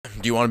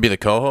Do you want to be the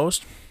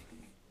co-host?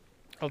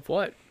 Of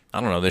what?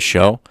 I don't know, this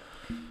show.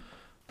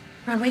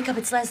 Ron, wake up,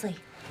 it's Leslie.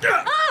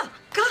 Oh,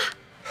 God!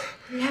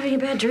 Are you having a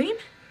bad dream?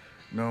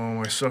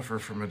 No, I suffer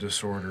from a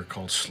disorder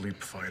called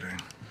sleep fighting.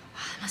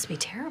 That must be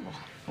terrible.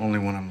 Only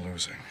when I'm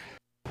losing.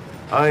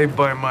 I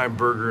buy my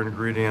burger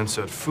ingredients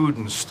at Food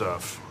and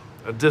Stuff,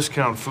 a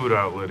discount food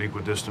outlet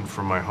equidistant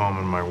from my home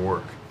and my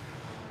work.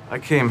 I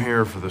came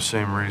here for the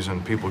same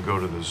reason people go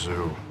to the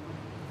zoo.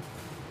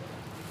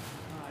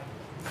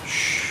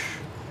 Shh.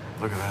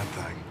 Look at that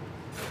thing.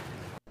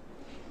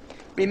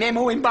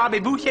 Remember when Bobby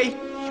Boucher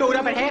showed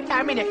up at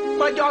halftime and the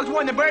Bud Dogs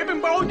won the Bourbon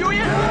Bowl, do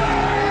you? Come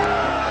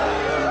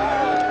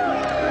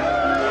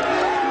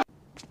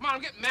on,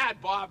 I'm getting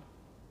mad, Bob.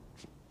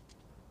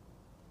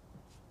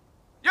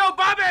 Yo,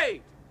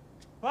 Bobby!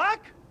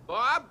 Buck?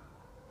 Bob?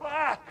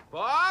 Buck!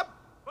 Bob?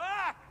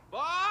 Buck!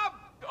 Bob?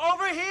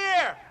 Over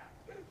here!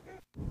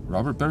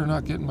 Robert better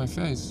not get in my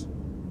face.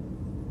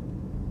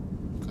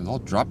 Because I'll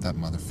drop that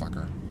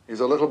motherfucker. He's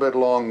a little bit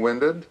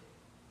long-winded.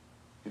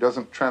 He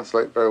doesn't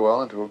translate very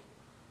well into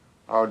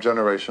our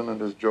generation, and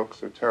his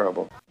jokes are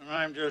terrible.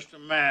 I'm just a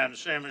man,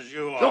 same as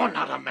you are. You're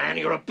not a man,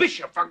 you're a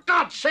bishop, for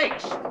God's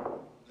sakes!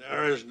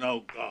 There is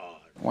no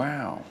God.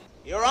 Wow.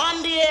 You're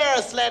on the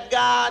air, sled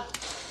god!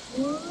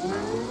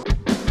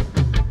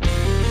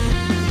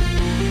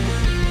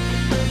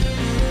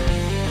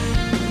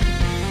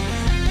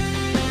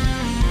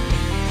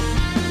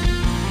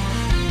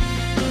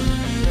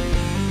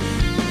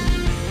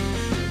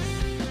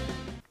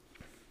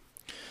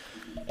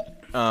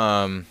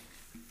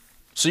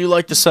 So you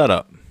like the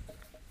setup?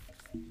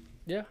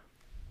 Yeah.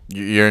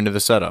 You're into the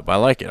setup. I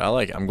like it.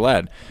 I'm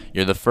glad.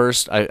 You're the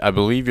first, I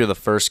believe you're the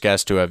first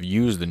guest to have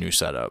used the new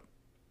setup.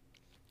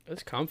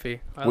 It's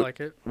comfy. I like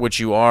it. Which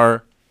you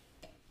are,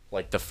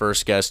 like, the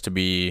first guest to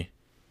be,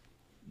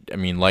 I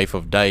mean, Life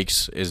of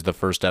Dykes is the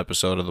first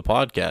episode of the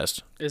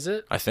podcast. Is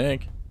it? I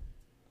think.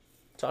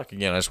 Talk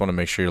again. I just want to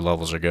make sure your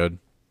levels are good.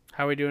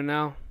 How are we doing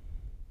now?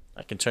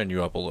 I can turn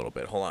you up a little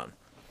bit. Hold on.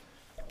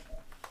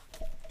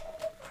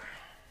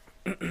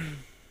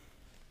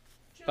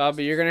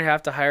 Bobby, you're going to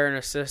have to hire an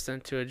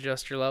assistant to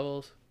adjust your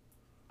levels.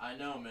 I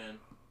know, man.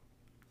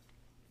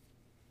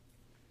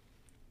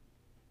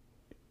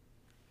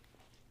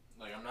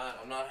 Like, I'm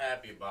not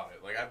happy about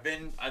it. Like,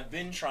 I've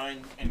been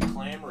trying and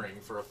clamoring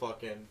for a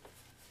fucking,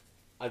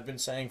 I've been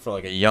saying for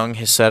like a young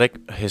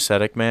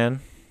Hasidic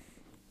man.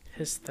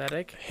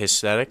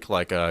 Hasidic,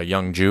 like a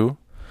young Jew,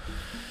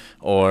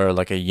 or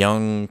like a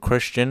young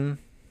Christian,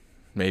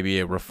 maybe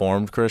a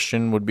Reformed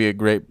Christian would be a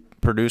great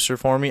producer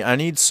for me. I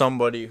need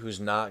somebody who's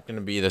not going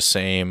to be the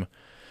same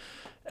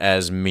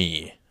as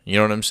me. You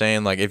know what I'm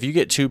saying? Like, if you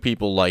get two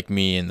people like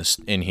me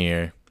in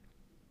here,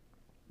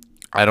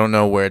 I don't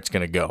know where it's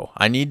going to go.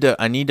 I need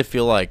to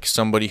feel like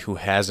somebody who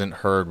hasn't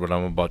heard what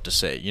I'm about to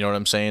say. You know what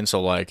I'm saying?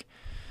 So, like,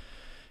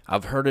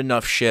 I've heard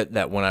enough shit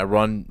that when I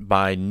run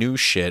by new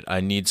shit, I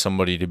need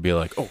somebody to be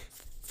like, oh,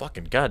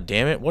 fucking god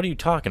damn it, what are you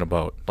talking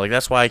about? Like,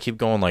 that's why I keep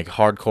going, like,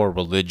 hardcore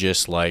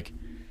religious, like,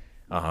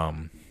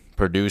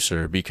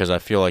 producer, because I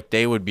feel like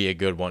they would be a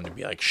good one to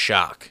be like,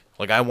 shock.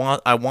 Like, I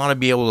want to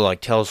be able to, like,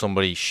 tell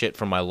somebody shit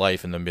from my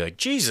life and then be like,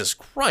 Jesus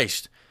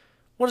Christ,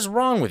 what is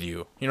wrong with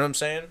you? You know what I'm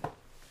saying?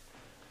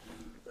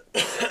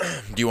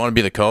 Do you want to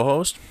be the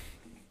co-host?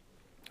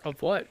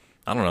 Of what?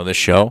 I don't know, this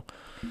show.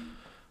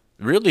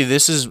 Really,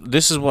 this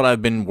is what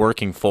I've been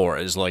working for,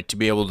 is like to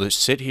be able to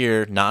sit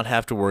here, not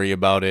have to worry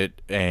about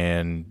it,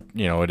 and,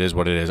 you know, it is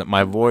what it is.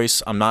 My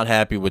voice, I'm not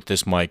happy with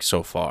this mic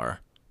so far.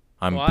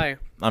 Why?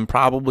 I'm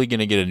probably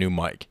going to get a new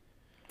mic.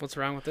 What's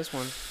wrong with this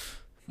one?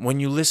 When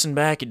you listen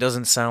back, it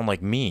doesn't sound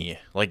like me.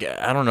 Like,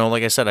 I don't know,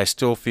 like I said, I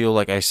still feel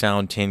like I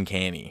sound tin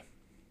canny.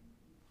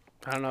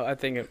 I don't know. I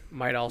think it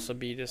might also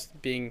be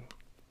just being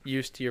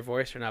used to your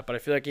voice or not. But I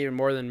feel like even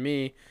more than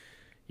me,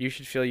 you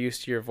should feel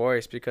used to your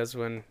voice, because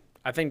when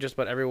I think just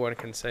about everyone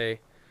can say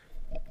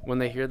when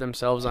they hear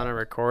themselves on a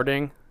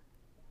recording,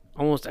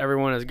 almost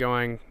everyone is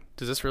going,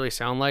 does this really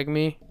sound like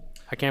me?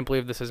 I can't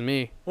believe this is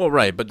me. Well,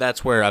 right, but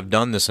that's where I've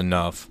done this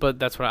enough. But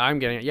that's what I'm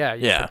getting at. Yeah,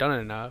 you've done it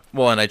enough.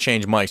 Well, and I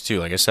changed mics too.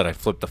 Like I said, I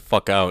flipped the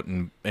fuck out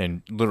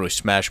and literally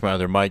smashed my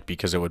other mic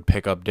because it would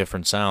pick up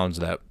different sounds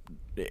that...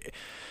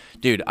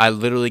 Dude, I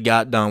literally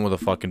got done with a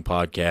fucking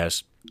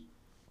podcast.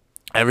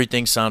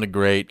 Everything sounded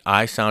great.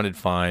 I sounded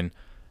fine.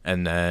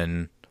 And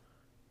then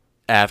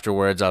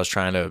afterwards, I was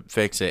trying to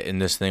fix it,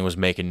 and this thing was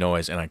making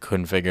noise, and I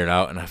couldn't figure it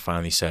out, and I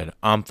finally said,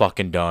 I'm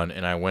fucking done,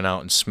 and I went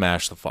out and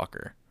smashed the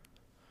fucker.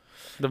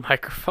 The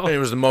microphone? It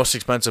was the most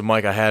expensive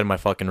mic I had in my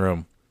fucking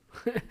room.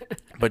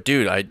 But,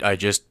 dude, I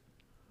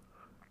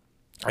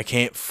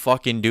can't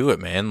fucking do it,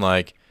 man.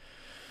 Like,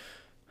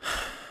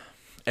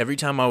 every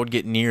time I would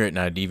get near it and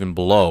I'd even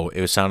blow,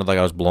 it sounded like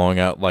I was blowing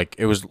out, like,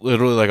 it was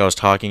literally like I was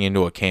talking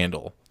into a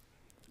candle.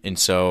 And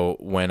so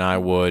when I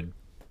would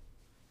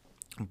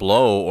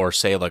blow or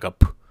say like a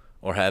p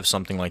or have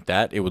something like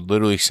that, it would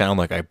literally sound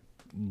like I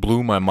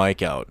blew my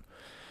mic out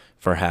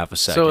for half a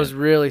second. So it was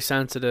really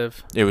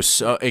sensitive. It was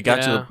so, it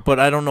got to the,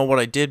 but I don't know what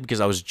I did because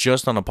I was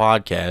just on a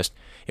podcast.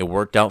 It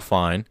worked out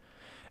fine.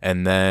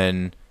 And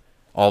then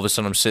All of a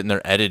sudden, I'm sitting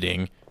there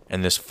editing,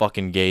 and this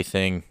fucking gay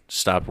thing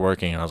stopped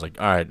working, and I was like,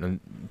 all right, I'm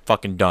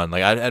fucking done.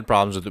 Like, I had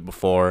problems with it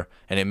before,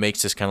 and it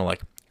makes this kind of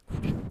like...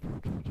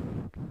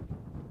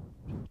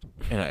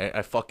 And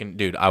I fucking...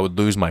 Dude, I would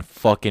lose my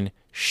fucking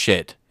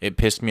shit. It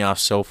pissed me off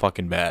so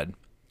fucking bad.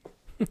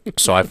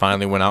 So I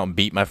finally went out and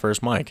beat my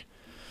first mic.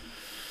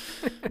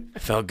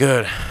 Felt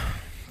good.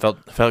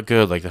 Felt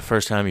good, like the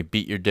first time you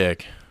beat your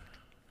dick.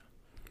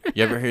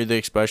 You ever hear the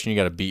expression, you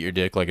gotta beat your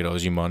dick like it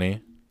owes you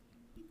money?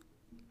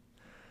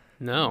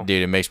 No.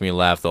 Dude, it makes me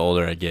laugh the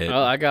older I get.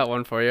 Oh, I got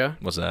one for you.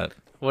 What's that?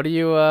 What do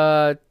you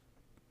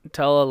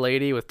tell a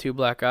lady with 2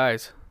 black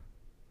eyes?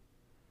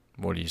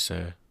 What do you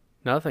say?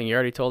 Nothing. You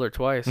already told her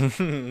twice.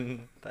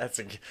 That's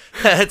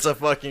a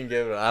fucking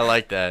good one. I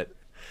like that.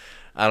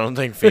 I don't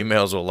think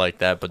females will like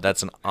that, but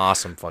that's an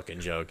awesome fucking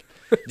joke.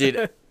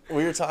 Dude,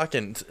 we were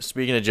talking,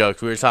 speaking of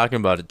jokes, we were talking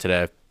about it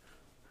today.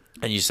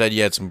 And you said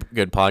you had some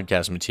good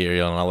podcast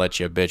material, and I'll let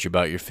you bitch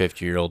about your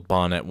 50-year-old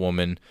bonnet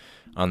woman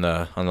on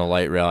the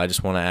light rail. I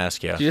just want to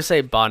ask you. Did you just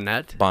say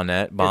bonnet?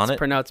 Bonnet? It's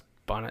pronounced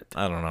bonnet.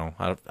 I don't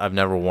know. I've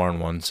never worn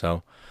one,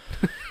 so.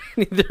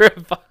 Neither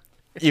have I.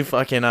 You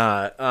fucking,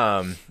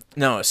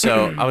 no,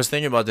 so I was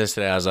thinking about this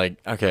today. I was like,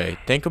 okay,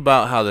 think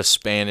about how the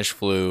Spanish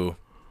flu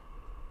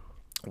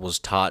was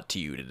taught to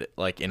you,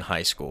 like, in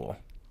high school.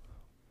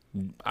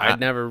 I'd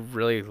never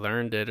really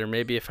learned it, or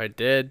maybe if I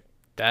did,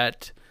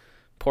 that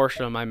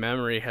portion of my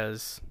memory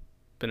has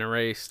been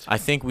erased. I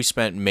think we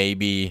spent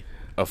maybe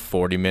a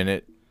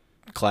 40-minute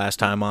class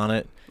time on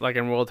it. Like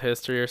in world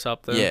history or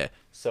something? Yeah.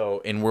 So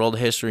in world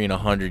history in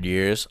 100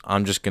 years,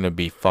 I'm just going to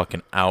be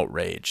fucking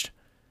outraged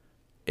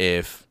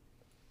if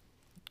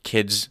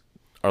kids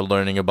are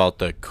learning about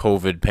the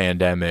COVID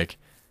pandemic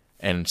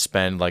and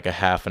spend like a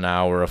half an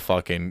hour of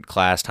fucking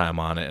class time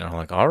on it. And I'm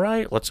like, all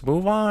right, let's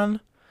move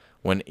on.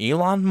 When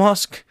Elon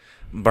Musk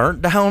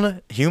burnt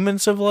down human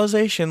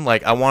civilization,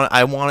 like I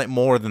want it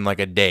more than like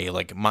a day.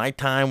 Like my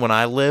time when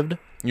I lived,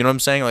 you know what I'm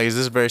saying? Like, is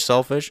this very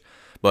selfish?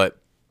 But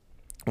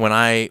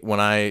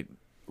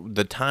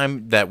the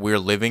time that we're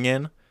living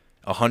in,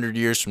 100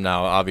 years from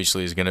now,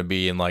 obviously is going to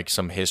be in like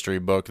some history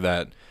book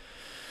that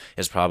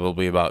is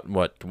probably about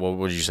what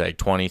would you say,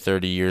 20,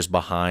 30 years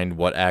behind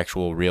what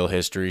actual real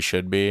history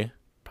should be.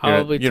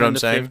 Probably you know 10 what I'm to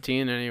saying?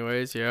 15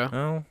 anyways, yeah.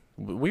 Well,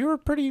 we were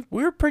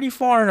pretty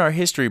far in our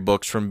history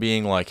books from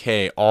being like,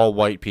 hey, all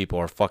white people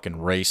are fucking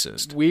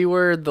racist. We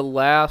were the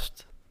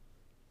last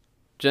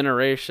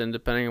generation,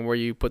 depending on where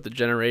you put the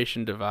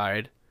generation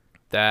divide,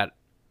 that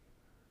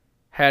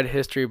had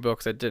history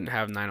books that didn't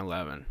have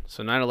 9/11.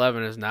 So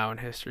 9/11 is now in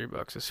history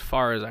books, as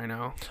far as I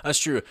know. That's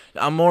true.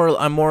 I'm more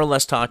or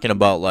less talking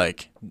about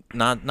like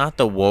not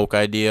the woke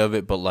idea of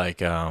it, but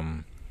like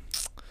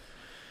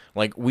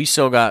we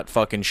still got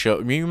fucking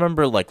show. You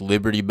remember like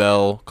Liberty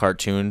Bell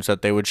cartoons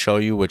that they would show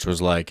you, which was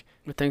like,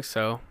 I think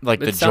so.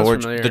 Like it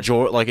sounds familiar. the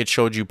George, like it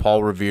showed you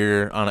Paul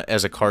Revere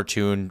as a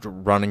cartoon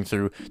running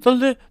through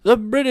the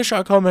British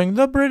are coming,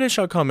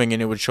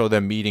 and it would show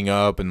them meeting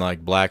up and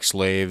like black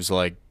slaves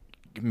like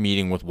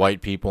meeting with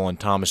white people and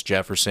Thomas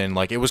Jefferson.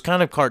 Like it was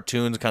kind of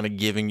cartoons, kind of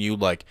giving you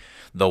like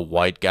the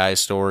white guy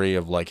story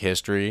of like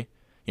history,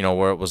 you know,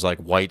 where it was like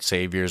white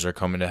saviors are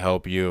coming to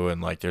help you,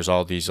 and like there's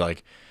all these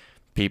like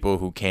people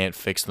who can't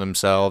fix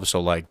themselves.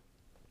 So like,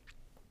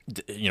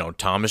 you know,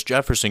 Thomas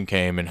Jefferson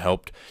came and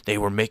helped. They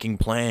were making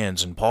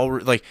plans, and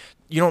like,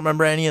 you don't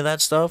remember any of that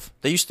stuff?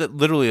 They used to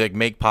literally like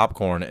make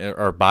popcorn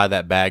or buy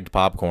that bagged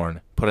popcorn,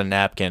 put a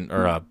napkin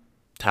or a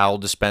towel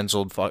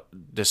dispensered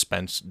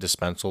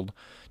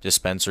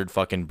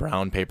fucking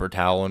brown paper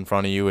towel in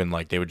front of you, and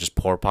like they would just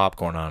pour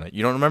popcorn on it.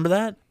 You don't remember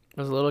that?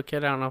 As a little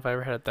kid, I don't know if I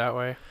ever had it that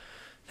way.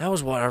 That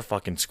was what our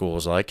fucking school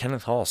was like.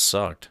 Kenneth Hall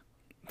sucked.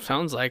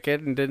 Sounds like it,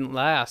 and didn't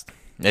last.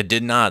 It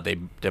did not. They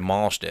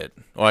demolished it.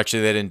 Well,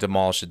 actually, they didn't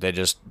demolish it. They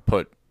just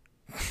put...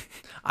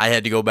 I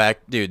had to go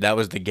back. Dude, that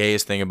was the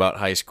gayest thing about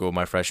high school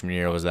my freshman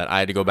year, was that I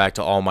had to go back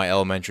to all my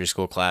elementary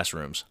school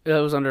classrooms. It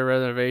was under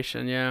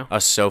renovation, yeah. I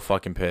was so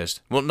fucking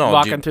pissed. Well, no,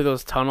 Walking dude, through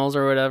those tunnels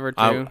or whatever,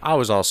 too. I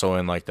was also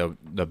in, like, the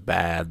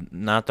bad...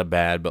 Not the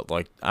bad, but,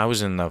 like, I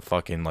was in the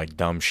fucking, like,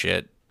 dumb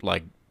shit,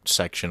 like,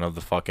 section of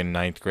the fucking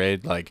 9th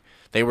grade. Like,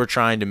 they were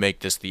trying to make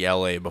this the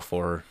LA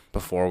before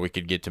we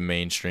could get to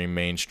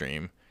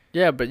mainstream.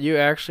 Yeah, but you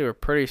actually were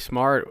pretty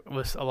smart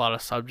with a lot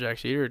of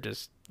subjects. You were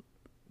just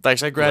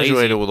Thanks. I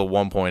graduated lazy. with a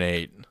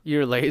 1.8.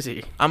 You're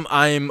lazy.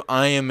 I am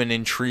an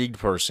intrigued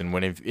person.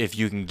 When if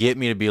you can get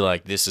me to be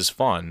like, this is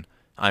fun,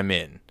 I'm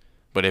in.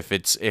 But if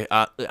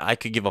I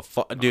could give a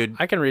fuck, dude.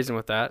 I can reason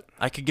with that.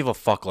 I could give a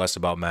fuck less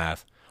about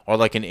math or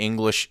like an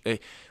English.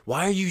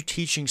 Why are you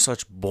teaching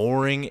such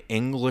boring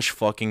English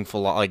fucking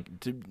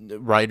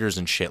writers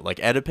and shit?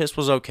 Like Oedipus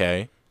was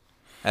okay.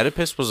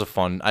 Oedipus was a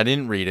fun. I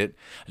didn't read it.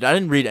 I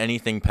didn't read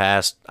anything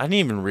past. I didn't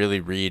even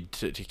really read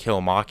To Kill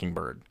a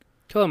Mockingbird.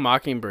 Kill a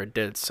Mockingbird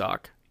did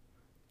suck.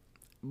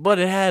 But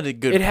it had a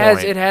good. It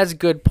has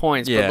good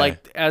points. Yeah. But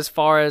like as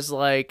far as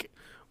like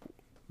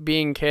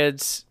being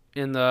kids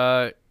in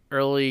the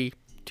early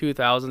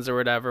 2000s or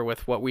whatever,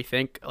 with what we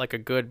think like a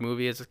good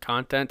movie is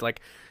content,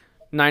 like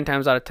 9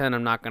 times out of 10,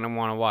 I'm not going to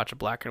want to watch a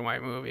black and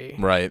white movie.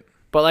 Right.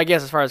 But I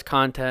guess as far as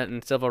content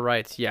and civil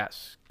rights,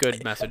 yes,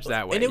 good message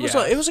that way. And it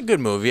was a good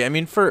movie. I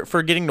mean,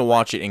 for getting to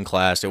watch it in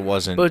class, it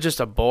wasn't. But it was just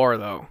a bore,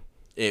 though.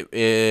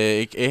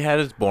 It had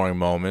its boring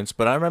moments,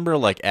 but I remember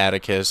like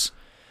Atticus,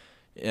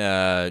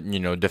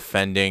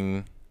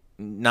 defending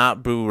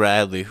not Boo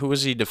Radley. Who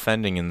was he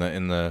defending in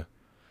the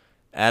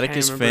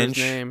Atticus Finch?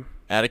 His name.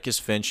 Atticus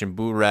Finch, and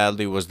Boo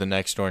Radley was the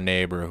next door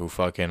neighbor who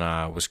fucking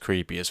was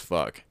creepy as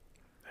fuck.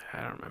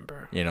 I don't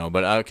remember.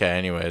 But okay,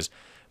 anyways.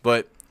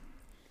 But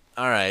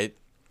all right.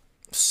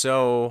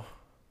 So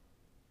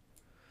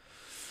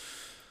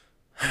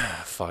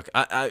fuck.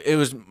 It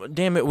was,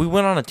 damn it, we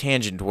went on a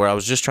tangent where I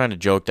was just trying to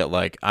joke that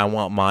like I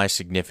want my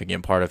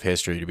significant part of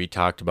history to be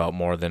talked about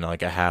more than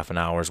like a half an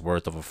hour's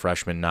worth of a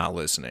freshman not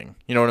listening.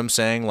 You know what I'm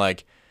saying?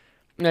 Like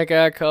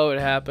COVID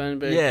happened,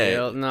 big Yeah.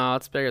 deal. No,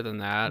 it's bigger than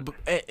that.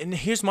 And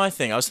here's my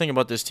thing. I was thinking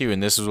about this too,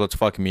 and this is what's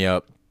fucking me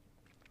up.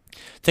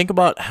 Think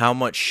about how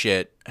much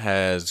shit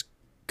has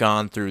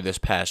gone through this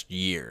past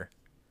year.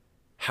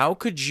 How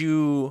could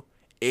you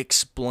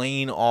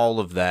explain all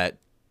of that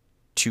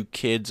to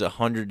kids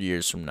 100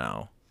 years from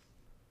now?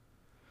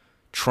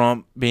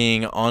 Trump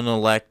being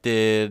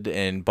unelected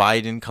and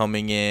Biden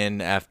coming in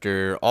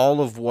after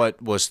all of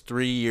what was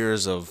 3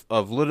 years of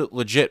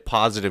legit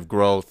positive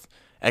growth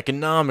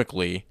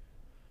economically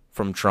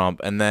from Trump,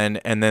 and then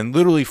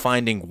literally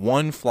finding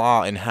one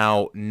flaw in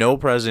how no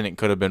president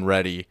could have been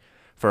ready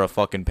for a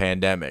fucking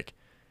pandemic,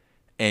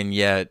 and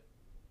yet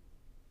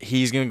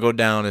he's going to go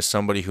down as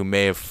somebody who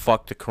may have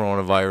fucked the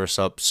coronavirus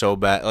up so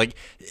bad. Like,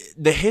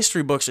 the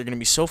history books are going to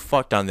be so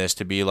fucked on this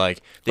to be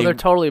like... They're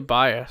totally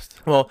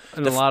biased. Well,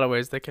 in a lot of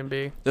ways they can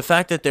be. The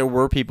fact that there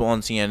were people on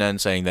CNN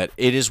saying that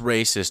it is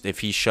racist if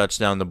he shuts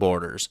down the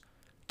borders,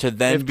 to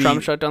then if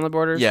Trump shut down the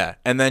borders? Yeah,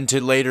 and then to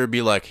later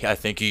be like, I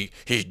think he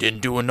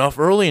didn't do enough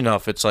early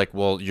enough. It's like,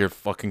 well, you're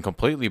fucking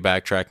completely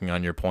backtracking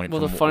on your point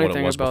from the funny what it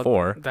thing was about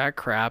before. that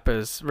crap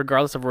is,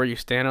 regardless of where you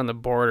stand on the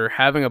border,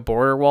 having a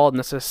border wall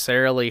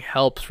necessarily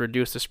helps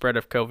reduce the spread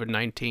of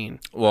COVID-19.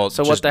 Well,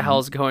 so what just the hell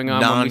is going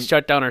on when we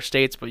shut down our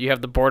states, but you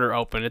have the border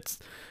open? It's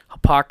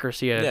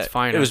hypocrisy at its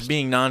finest. It was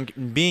being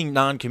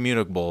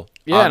non-communicable.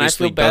 Yeah, obviously and I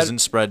feel bad. doesn't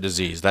spread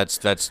disease.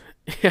 That's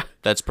yeah.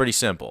 That's pretty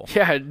simple.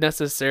 Yeah, it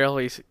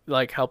necessarily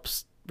like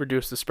helps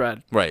reduce the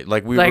spread. Right,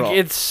 like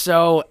it's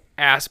so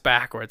ass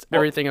backwards.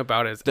 Everything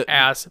about it is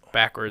ass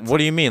backwards. What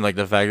do you mean? Like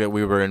the fact that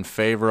we were in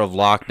favor of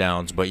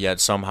lockdowns, but yet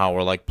somehow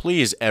we're like,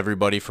 please,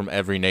 everybody from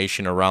every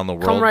nation around the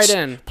world, come right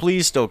in.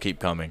 Please still keep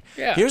coming.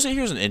 Yeah. Here's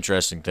an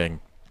interesting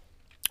thing,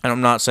 and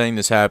I'm not saying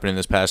this happened in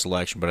this past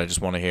election, but I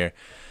just want to hear.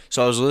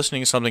 So I was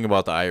listening to something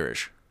about the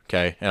Irish,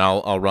 okay, and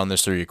I'll run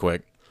this through you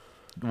quick.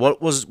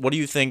 What do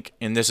you think?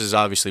 And this is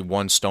obviously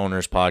one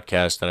Stoner's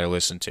podcast that I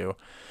listened to.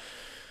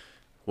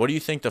 What do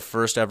you think the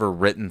first ever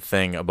written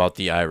thing about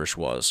the Irish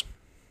was?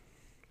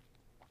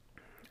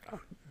 I'm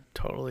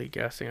totally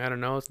guessing. I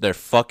don't know. They're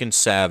fucking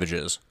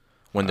savages.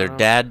 When their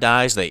dad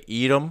dies, they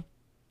eat them,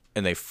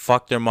 and they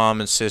fuck their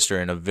mom and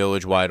sister in a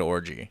village-wide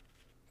orgy.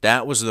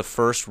 That was the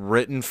first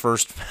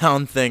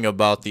found thing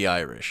about the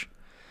Irish.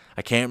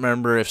 I can't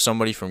remember if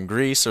somebody from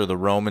Greece or the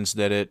Romans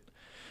did it,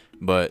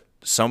 but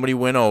somebody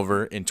went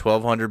over in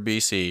 1200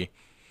 BC,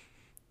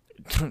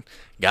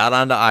 got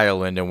onto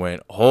Ireland and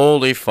went,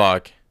 holy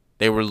fuck.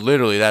 They were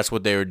literally, that's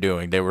what they were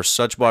doing. They were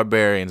such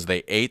barbarians.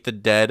 They ate the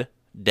dead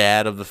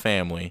dad of the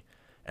family,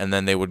 and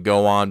then they would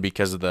go on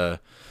because of the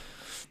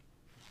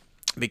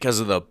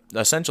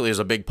essentially as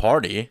a big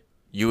party,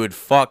 you would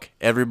fuck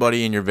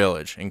everybody in your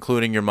village,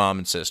 including your mom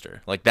and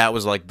sister. Like that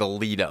was like the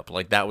lead up.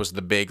 Like that was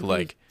the big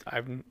like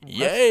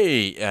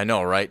yay. I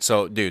know, right?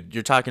 So dude,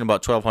 you're talking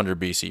about 1200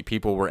 BC.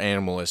 People were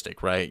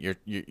animalistic, right?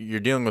 You're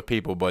dealing with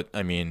people, but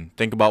I mean,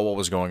 think about what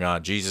was going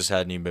on. Jesus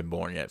hadn't even been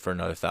born yet for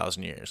another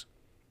 1,000 years.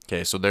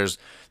 Okay, so there's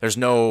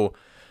no,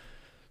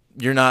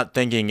 you're not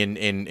thinking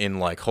in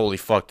like, holy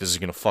fuck, this is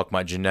going to fuck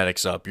my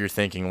genetics up. You're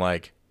thinking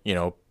like,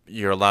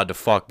 you're allowed to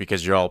fuck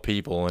because you're all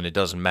people and it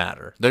doesn't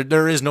matter.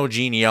 There is no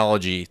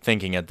genealogy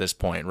thinking at this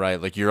point,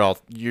 right? Like you're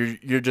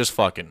just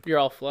fucking. You're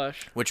all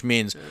flesh. Which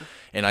means,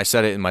 and I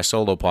said it in my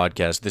solo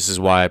podcast, this is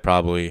why I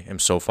probably am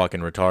so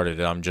fucking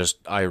retarded. I'm just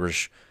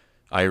Irish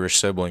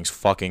siblings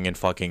fucking and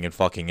fucking and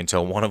fucking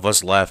until one of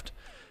us left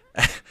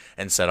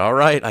and said, all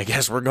right, I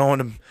guess we're going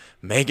to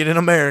make it in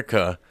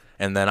America.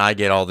 And then I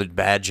get all the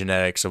bad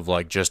genetics of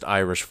like just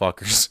Irish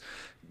fuckers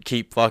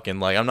keep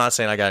fucking. Like, I'm not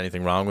saying I got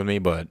anything wrong with me,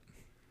 but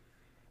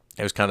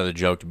it was kind of the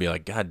joke to be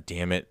like, God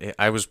damn it.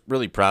 I was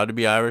really proud to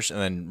be Irish, and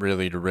then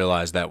really to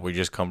realize that we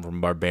just come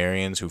from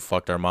barbarians who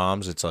fucked our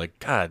moms. It's like,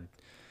 God,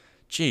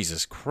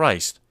 Jesus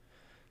Christ.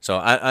 So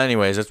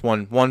anyways, it's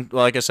one,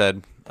 like I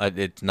said,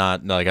 it's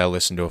not like I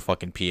listened to a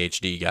fucking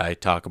PhD guy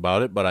talk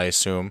about it, but I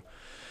assume.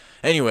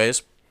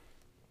 Anyways,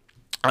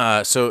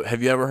 so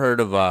have you ever heard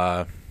of,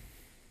 what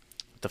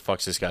the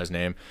fuck's this guy's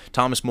name?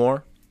 Thomas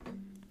More?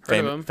 Heard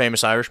of him.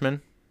 Famous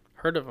Irishman?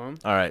 Heard of him.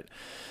 All right.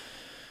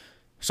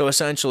 So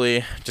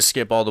essentially, to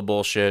skip all the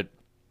bullshit,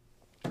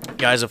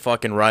 guy's a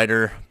fucking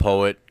writer,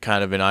 poet,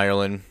 kind of in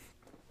Ireland.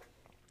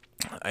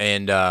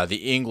 And the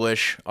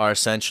English are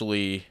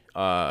essentially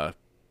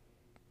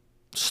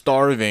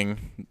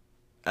starving.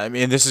 I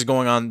mean, this is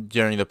going on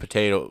during the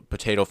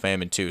potato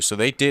famine too. So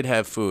they did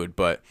have food,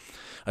 but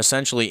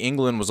essentially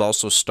England was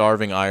also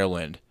starving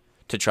Ireland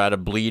to try to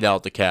bleed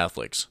out the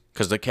Catholics,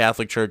 because the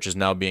Catholic Church is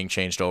now being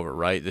changed over,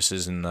 right? This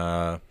is in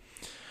the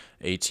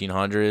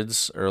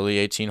 1800s, early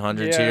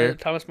 1800s here.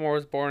 Thomas More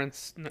was born in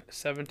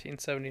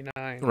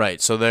 1779. Right.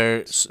 So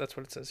that's what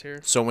it says here.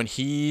 So when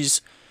he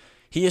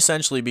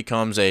essentially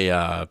becomes he's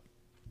an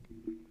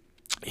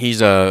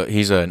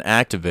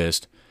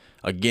activist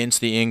against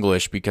the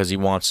English because he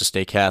wants to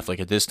stay Catholic.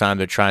 At this time,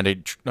 they're trying to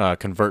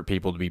convert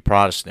people to be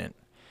Protestant.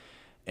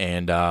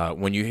 And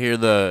when you hear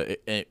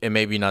it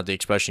may be not the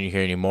expression you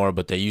hear anymore,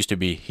 but they used to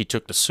be, he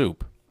took the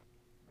soup.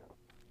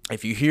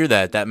 If you hear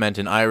that, that meant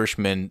an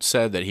Irishman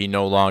said that he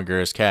no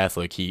longer is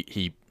Catholic.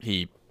 He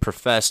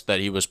professed that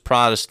he was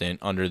Protestant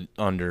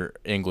under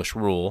English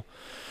rule,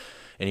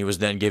 and he was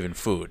then given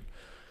food.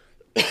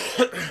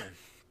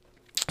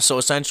 So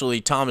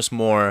essentially, Thomas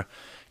More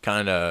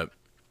kind of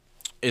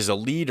is a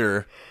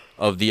leader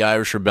of the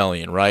Irish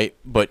Rebellion, right?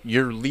 But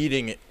you're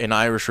leading an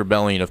Irish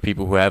Rebellion of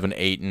people who haven't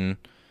eaten.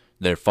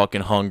 They're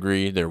fucking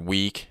hungry. They're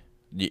weak.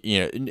 You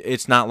know,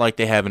 it's not like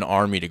they have an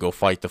army to go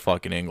fight the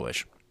fucking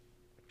English.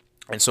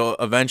 And so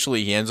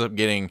eventually he ends up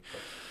getting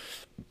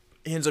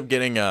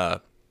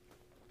put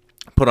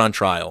on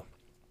trial.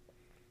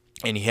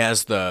 And he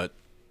has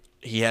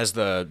he has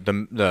a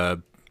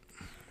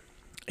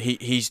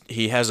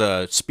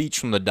speech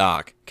from the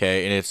dock,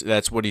 okay? And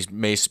that's what he's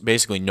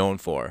basically known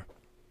for.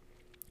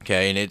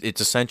 Okay? And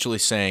it's essentially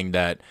saying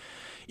that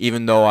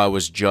even though I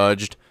was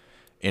judged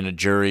in a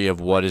jury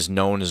of what is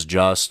known as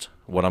just,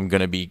 what I'm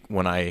going to be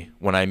when I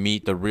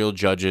meet the real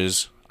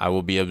judges, I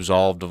will be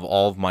absolved of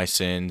all of my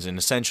sins, and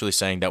essentially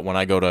saying that when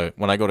I go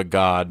to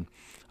God,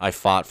 I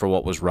fought for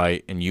what was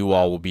right, and you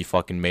all will be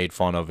fucking made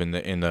fun of in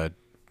the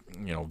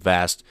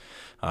vast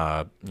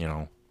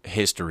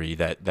history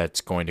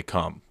that's going to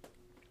come.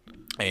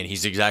 And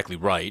he's exactly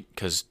right,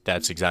 because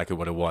that's exactly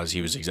what it was.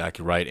 He was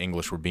exactly right.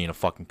 English were being a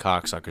fucking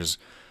cocksuckers.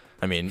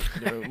 I mean,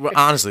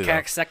 honestly,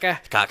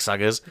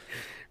 cocksuckers.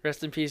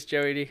 Rest in peace,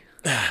 Joey D.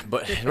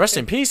 But rest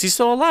in peace, he's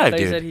still alive,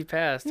 dude. They said he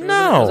passed.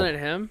 No. Wasn't it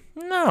him?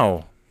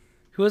 No.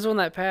 Who was the one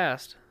that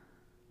passed?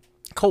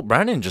 Colt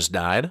Brennan just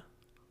died.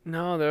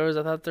 No,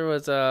 I thought there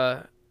was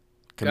a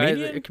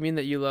comedian? a comedian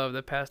that you love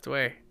that passed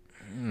away.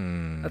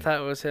 I thought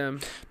it was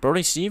him.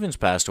 Brody Stevens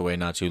passed away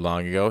not too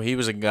long ago. He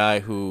was a guy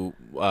who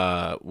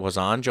was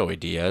on Joey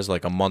Diaz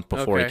like a month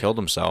before he killed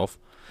himself.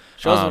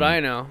 Shows what I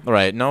know.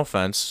 Right, no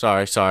offense.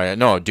 Sorry.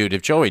 No, dude,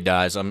 if Joey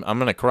dies, I'm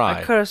gonna cry.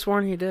 I could have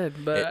sworn he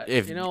did, but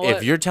if you know what?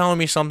 If you're telling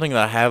me something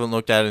that I haven't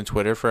looked at in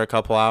Twitter for a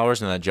couple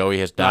hours and that Joey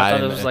has died, I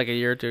thought it was like a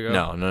year or two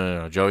ago.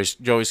 No.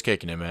 Joey's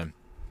kicking it, man.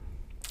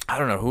 I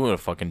don't know who would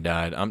have fucking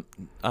died. I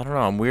don't know.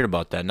 I'm weird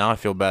about that. Now I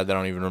feel bad that I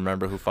don't even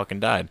remember who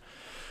fucking died.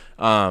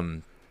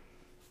 God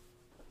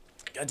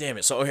damn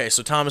it. So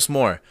Thomas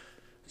More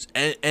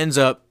ends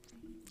up.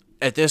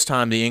 At this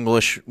time, the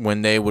English,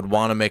 when they would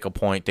want to make a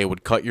point, they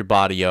would cut your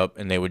body up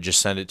and they would just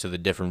send it to the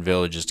different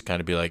villages to kind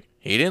of be like,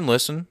 he didn't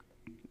listen.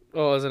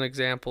 Oh, as an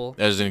example.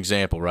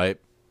 Right?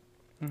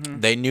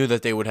 Mm-hmm. They knew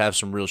that they would have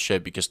some real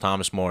shit because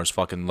Thomas More is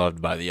fucking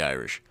loved by the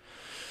Irish.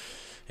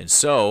 And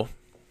so,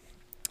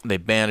 they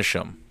banish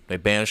him. They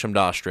banish him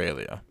to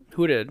Australia.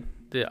 Who did?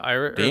 The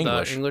Irish? The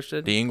English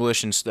did? The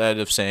English, instead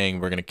of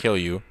saying, we're going to kill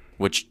you,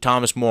 which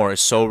Thomas More is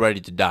so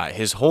ready to die.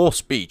 His whole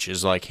speech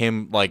is like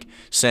him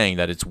saying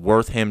that it's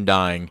worth him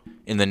dying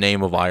in the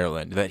name of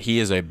Ireland, that he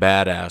is a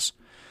badass.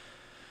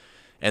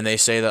 And they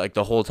say that like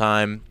the whole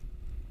time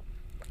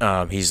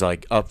he's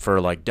like up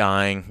for like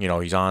dying,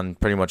 he's on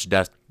pretty much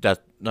death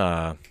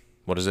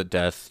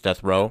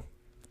row.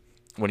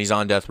 When he's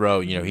on death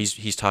row,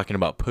 he's talking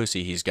about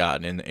pussy he's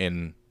gotten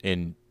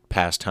in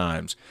past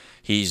times.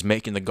 He's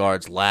making the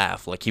guards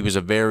laugh. Like he was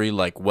a very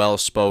like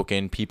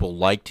well-spoken, people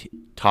liked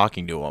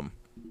talking to him.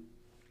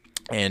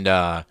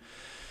 And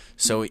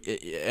so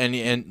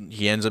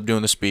he ends up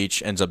doing the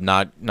speech, ends up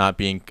not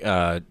being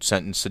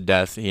sentenced to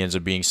death. He ends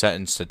up being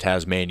sentenced to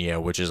Tasmania,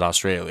 which is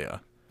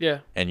Australia. Yeah.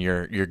 And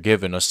you're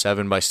given a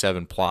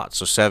 7x7 plot.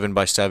 So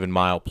 7x7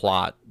 mile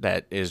plot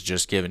that is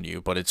just given to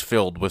you, but it's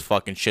filled with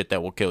fucking shit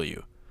that will kill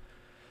you.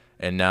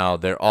 And now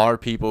there are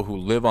people who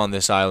live on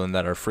this island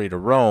that are free to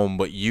roam,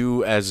 but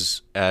you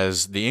as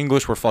the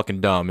English were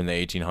fucking dumb in the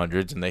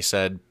 1800s, and they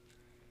said,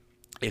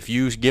 if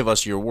you give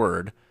us your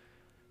word,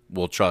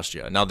 we'll trust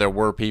you. Now there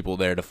were people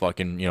there to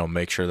fucking,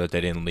 make sure that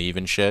they didn't leave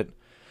and shit,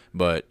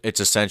 but it's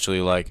essentially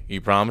like, you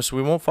promise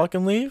we won't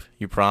fucking leave?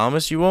 You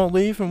promise you won't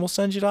leave and we'll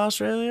send you to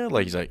Australia?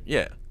 Like he's like,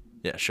 yeah,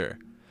 sure.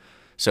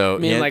 So,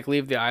 you mean like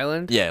leave the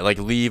island? Yeah, like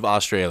leave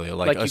Australia.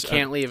 Like you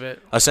can't leave it.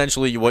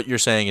 Essentially, what you're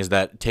saying is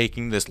that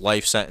taking this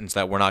life sentence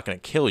that we're not going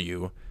to kill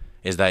you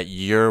is that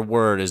your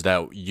word is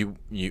that you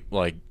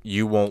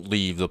won't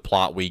leave the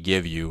plot we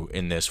give you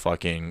in this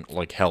fucking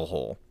like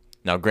hellhole.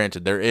 Now,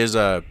 granted, there is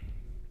a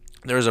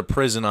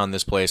prison on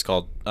this place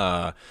called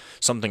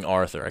something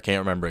Arthur. I can't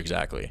remember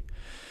exactly.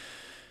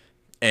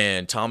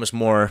 And Thomas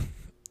More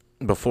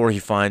before he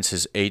finds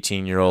his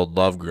 18-year-old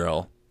love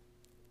girl,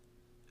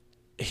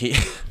 he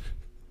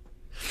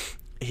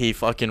he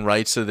fucking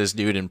writes to this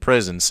dude in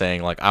prison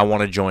saying, like, I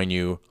want to join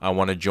you. I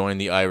want to join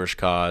the Irish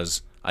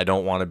cause. I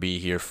don't want to be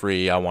here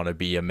free. I want to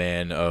be a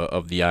man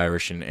of the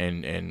Irish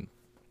and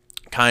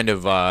kind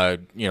of,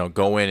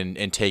 go in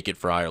and take it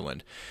for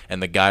Ireland. And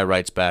the guy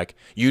writes back,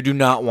 you do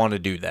not want to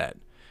do that.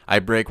 I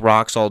break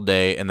rocks all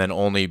day and then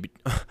only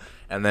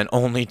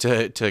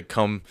to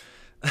come,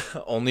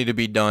 only to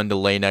be done to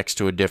lay next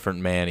to a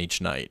different man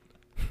each night.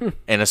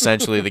 And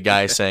essentially the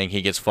guy is saying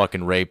he gets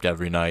fucking raped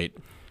every night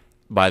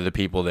by the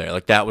people there.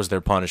 Like, that was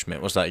their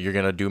punishment, was that you're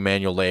going to do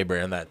manual labor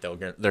and that they're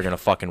going to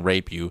fucking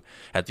rape you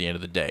at the end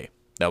of the day.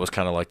 That was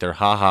kind of like their,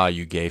 haha,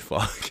 you gay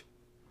fuck.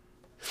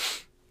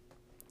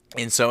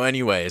 And so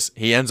anyways,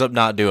 he ends up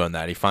not doing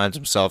that. He finds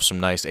himself some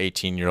nice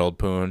 18-year-old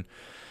poon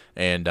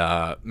and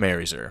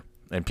marries her.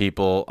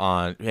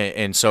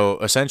 And so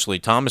essentially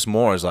Thomas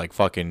More is like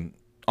fucking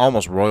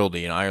almost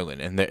royalty in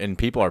Ireland. And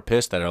people are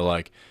pissed that are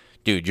like,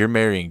 dude, you're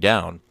marrying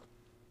down.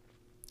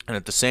 And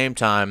at the same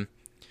time,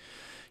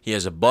 he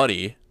has a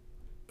buddy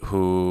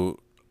who,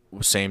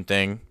 same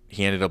thing,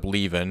 he ended up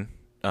leaving.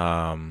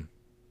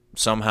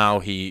 Somehow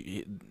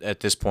he at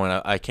this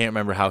point, I can't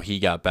remember how he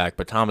got back,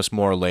 but Thomas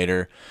More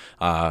later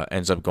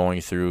ends up going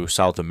through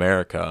South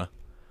America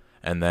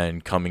and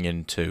then coming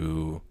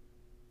into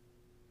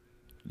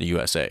the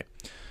USA.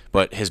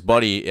 But his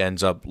buddy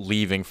ends up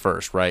leaving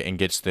first, right, and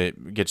gets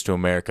to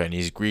America, and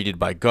he's greeted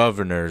by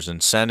governors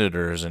and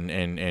senators,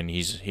 and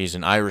he's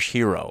an Irish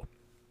hero.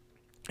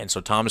 And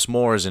so Thomas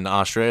More is in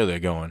Australia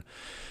going,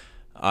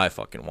 I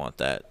fucking want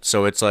that.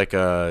 So it's like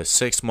a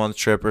 6-month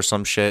trip or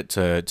some shit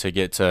to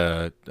get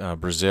to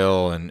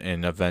Brazil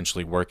and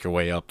eventually work your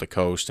way up the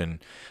coast. And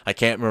I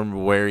can't remember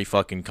where he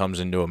fucking comes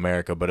into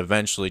America, but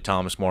eventually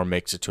Thomas More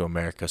makes it to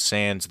America,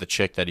 sans the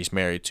chick that he's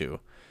married to,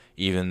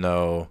 even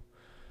though,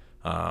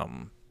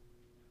 what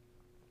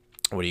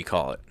do you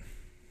call it?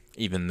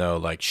 Even though,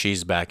 like,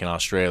 she's back in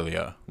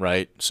Australia,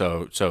 right?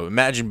 So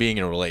imagine being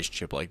in a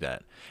relationship like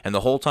that. And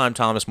the whole time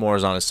Thomas More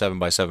is on his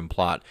 7x7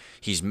 plot,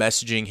 he's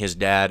messaging his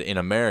dad in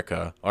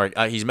America, or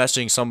he's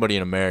messaging somebody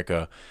in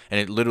America, and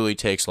it literally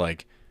takes,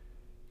 like,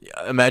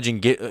 imagine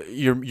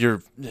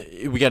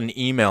we got an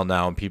email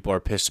now and people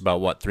are pissed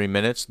about, what, 3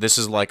 minutes? This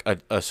is like a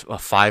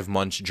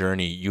 5-month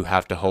journey. You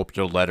have to hope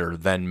your letter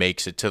then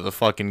makes it to the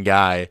fucking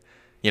guy.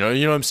 You know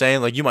what I'm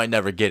saying? Like, you might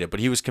never get it, but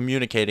he was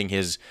communicating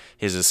his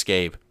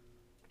escape.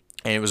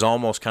 And it was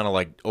almost kind of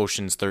like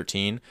Ocean's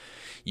 13.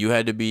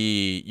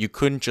 You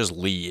couldn't just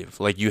leave.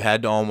 Like, you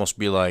had to almost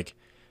be like,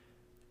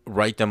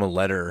 write them a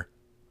letter,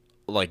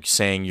 like,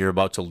 saying you're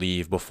about to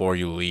leave before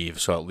you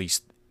leave. So at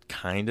least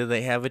kind of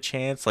they have a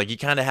chance. Like, you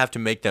kind of have to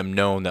make them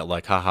known that,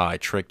 like, haha, I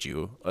tricked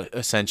you,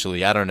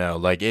 essentially. I don't know.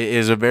 Like, it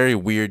is a very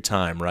weird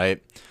time,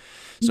 right?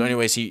 So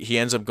anyways, he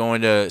ends up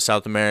going to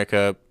South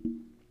America,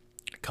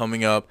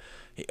 coming up.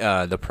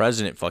 The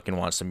president fucking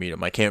wants to meet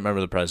him. I can't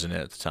remember the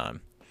president at the time.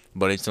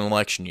 But it's an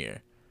election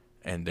year,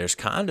 and there's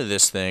kind of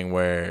this thing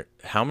where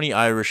how many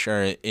Irish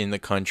are in the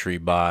country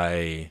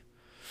before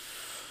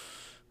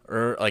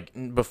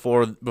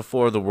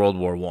the World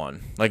War I?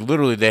 Like,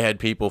 literally, they had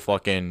people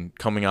fucking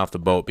coming off the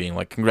boat being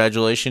like,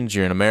 congratulations,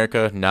 you're in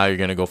America, now you're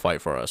going to go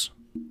fight for us.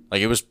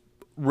 Like, it was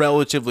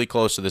relatively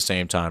close to the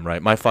same time,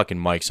 right? My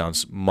fucking mic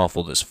sounds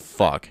muffled as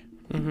fuck.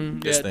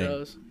 Mm-hmm. It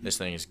does. This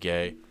thing is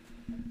gay.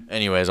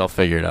 Anyways, I'll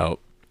figure it out.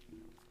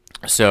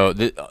 So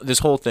this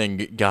whole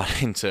thing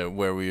got into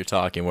where we were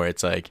talking, where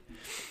it's like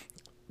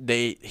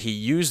he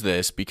used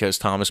this because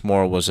Thomas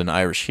More was an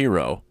Irish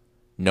hero,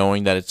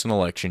 knowing that it's an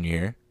election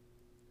year,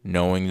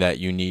 knowing that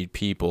you need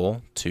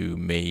people to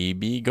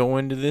maybe go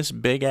into this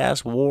big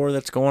ass war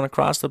that's going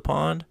across the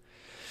pond.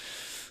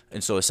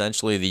 And so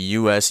essentially the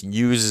US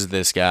uses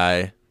this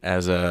guy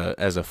as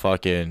a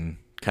fucking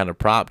kind of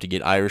prop to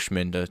get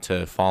Irishmen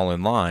to fall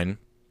in line.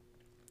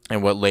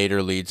 And what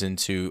later leads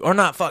into, or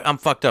not, I'm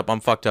fucked up. I'm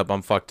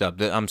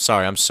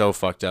sorry, I'm so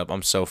fucked up.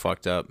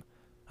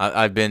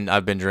 I've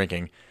been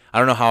drinking. I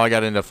don't know how I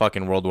got into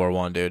fucking World War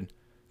I, dude.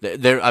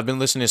 I've been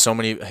listening to so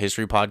many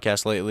history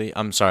podcasts lately.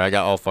 I'm sorry, I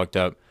got all fucked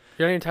up.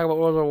 You don't even talk about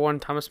World War I.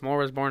 Thomas More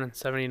was born in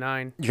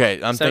 79.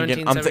 Okay, I'm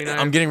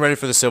getting ready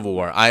for the Civil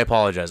War. I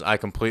apologize. I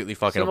completely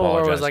fucking apologize.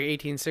 Civil War was like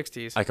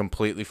 1860s. I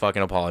completely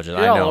fucking apologize.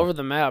 You're I know. all over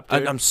the map,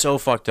 dude. I'm so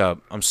fucked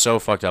up.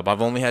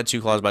 I've only had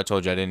 2 claws, but I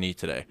told you I didn't eat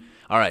today.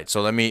 All right,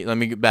 so let me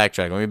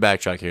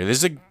backtrack here.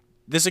 This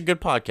is a good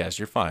podcast.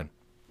 You're fine.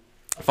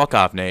 Fuck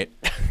off, Nate.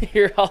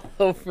 You're all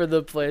over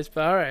the place,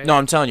 but all right. No,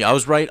 I'm telling you, I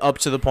was right up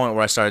to the point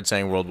where I started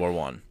saying World War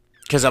I.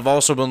 Because I've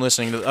also been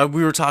listening to,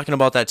 we were talking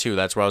about that too.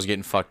 That's where I was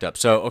getting fucked up.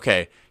 So,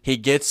 okay, he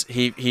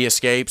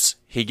escapes,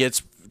 he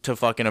gets to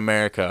fucking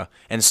America,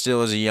 and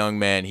still as a young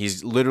man,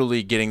 he's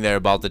literally getting there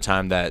about the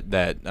time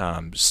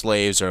that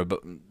slaves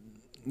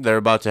they're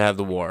about to have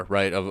the war,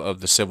 right, of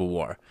the Civil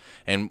War.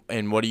 And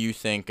what do you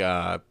think,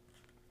 what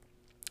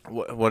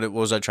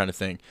was I trying to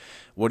think?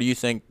 What do you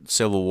think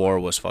Civil War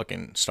was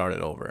fucking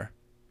started over?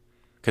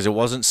 Because it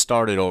wasn't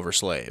started over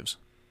slaves.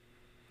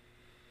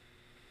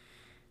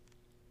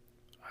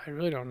 I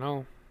really don't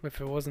know.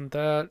 if it wasn't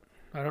that.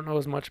 I don't know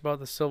as much about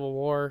the Civil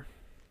War,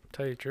 to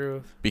tell you the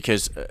truth.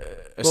 Because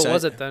What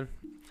was it then?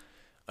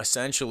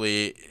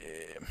 essentially,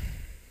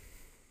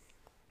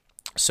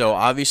 so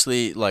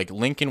obviously, like,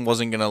 Lincoln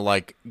wasn't gonna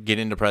like get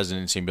into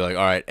presidency and be like,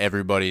 all right,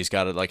 everybody's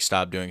got to like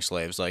stop doing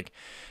slaves. Like,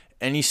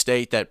 any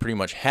state that pretty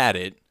much had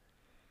it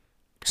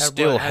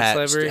still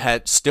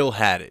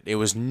had it. It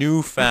was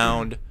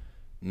newfound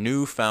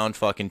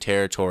fucking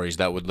territories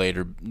that would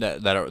later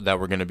that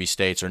were going to be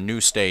states, or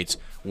new states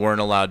weren't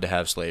allowed to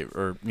have slave,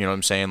 or you know what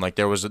I'm saying? Like,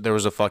 there was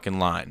a fucking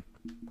line.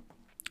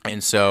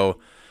 And so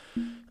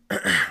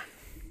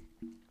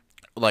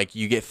like,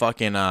 you get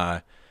fucking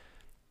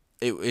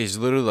it is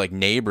literally like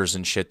neighbors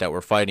and shit that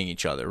were fighting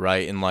each other,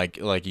 right? And like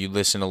you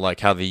listen to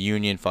like how the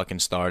Union fucking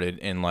started,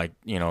 and like,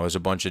 you know, it was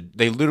a bunch of,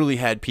 they literally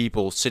had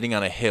people sitting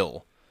on a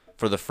hill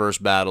for the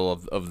first battle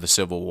of the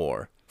Civil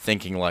War,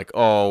 thinking like,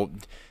 oh,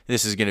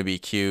 this is gonna be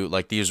cute.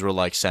 Like, these were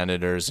like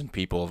senators and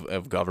people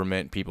of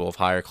government, people of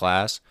higher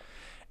class,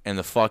 and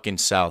the fucking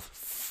South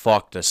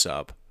fucked us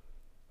up,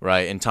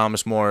 right? And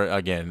Thomas More,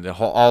 again,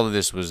 all of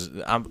this was,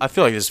 I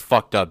feel like this is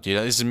fucked up, dude.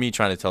 This is me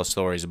trying to tell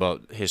stories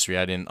about history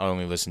I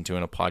only listened to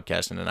in a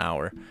podcast in an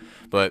hour,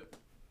 but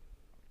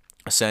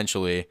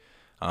essentially,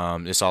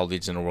 this all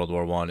leads into World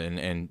War I,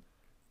 and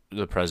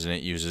the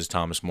president uses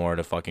Thomas More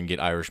to fucking get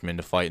Irishmen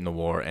to fight in the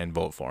war and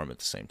vote for him at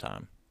the same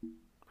time.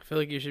 I feel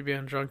like you should be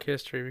on Drunk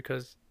History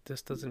because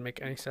this doesn't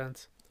make any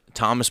sense.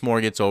 Thomas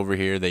More gets over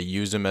here. They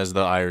use him as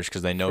the Irish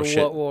because they know For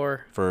shit. what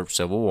war? For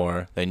Civil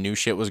War. They knew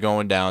shit was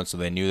going down, so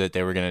they knew that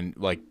they were going to,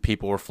 like,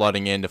 people were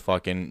flooding into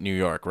fucking New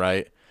York,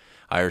 right?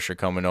 Irish are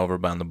coming over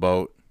on the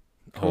boat.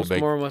 Thomas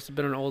More must have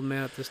been an old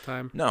man at this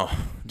time. No,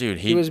 dude.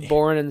 He was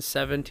born in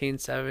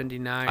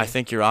 1779. I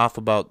think you're off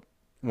about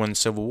when the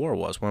Civil War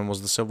was. When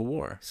was the Civil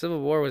War?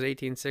 Civil War was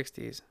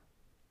 1860s.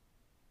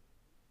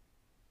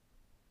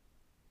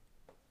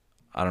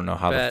 I don't know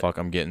how the fuck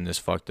I'm getting this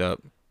fucked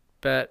up.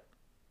 Bet.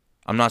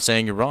 I'm not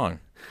saying you're wrong.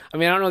 I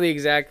mean, I don't know the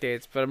exact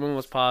dates, but I'm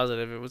almost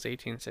positive it was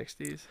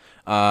 1860s.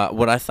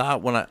 What I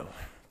thought when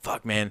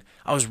fuck, man,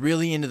 I was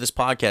really into this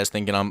podcast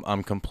thinking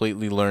I'm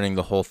completely learning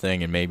the whole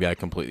thing, and maybe I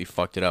completely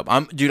fucked it up.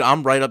 I'm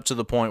right up to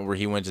the point where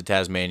he went to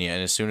Tasmania,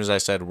 and as soon as I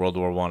said World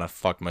War I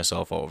fucked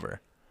myself over.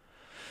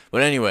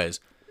 But anyways,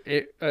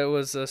 it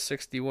was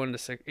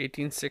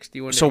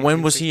 1861 to so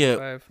when was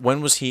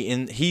he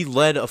in? He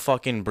led a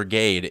fucking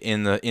brigade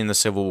in the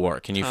Civil War.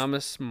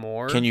 Thomas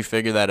More? Can you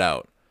figure that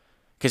out?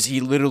 Because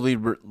he literally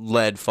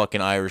led fucking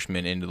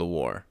Irishmen into the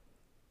war.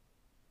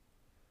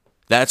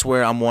 That's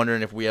where I'm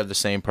wondering if we have the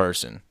same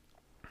person.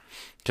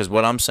 Because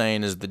what I'm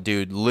saying is the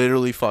dude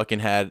literally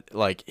fucking had,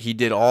 like, he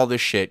did all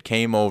this shit,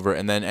 came over,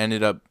 and then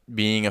ended up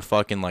being a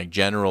fucking, like,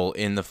 general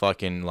in the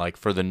fucking, like,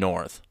 for the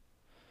North.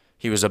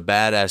 He was a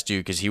badass dude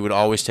because he would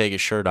always take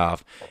his shirt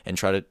off and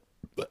try to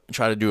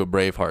do a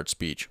Braveheart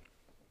speech.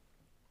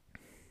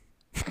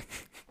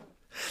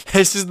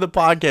 This is the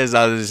podcast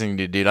I was listening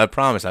to, dude. I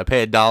promise. I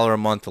pay $1 a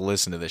month to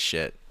listen to this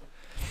shit.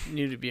 You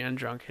need to be on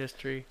Drunk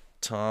History.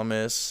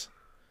 Thomas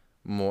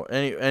More.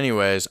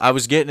 Anyways, I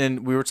was getting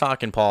in. We were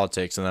talking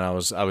politics, and then I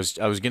was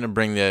gonna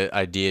bring the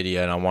idea to you,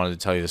 and I wanted to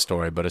tell you the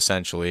story. But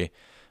essentially,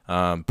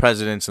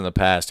 presidents in the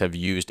past have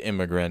used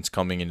immigrants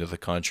coming into the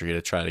country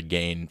to try to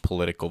gain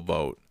political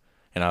vote.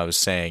 And I was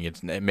saying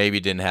it maybe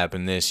didn't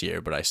happen this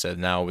year, but I said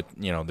now with,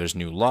 you know, there's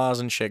new laws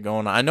and shit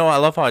going on. I know, I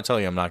love how I tell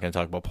you I'm not going to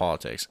talk about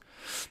politics.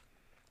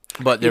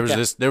 But there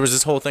was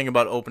this whole thing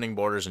about opening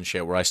borders and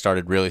shit where I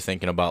started really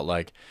thinking about,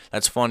 like,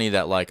 that's funny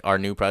that, like, our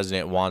new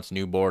president wants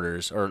new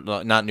borders, or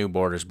not new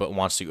borders, but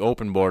wants to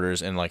open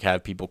borders and, like,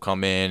 have people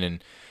come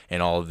in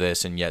and all of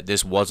this. And yet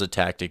this was a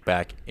tactic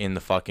back in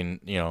the fucking,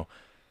 you know,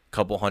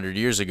 couple hundred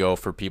years ago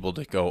for people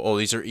to go, oh,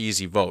 these are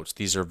easy votes.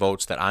 These are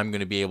votes that I'm going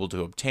to be able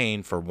to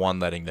obtain for, one,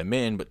 letting them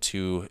in, but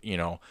two, you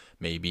know,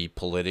 maybe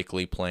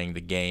politically playing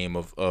the game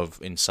of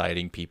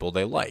inciting people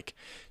they like.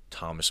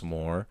 Thomas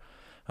More,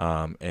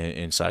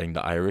 inciting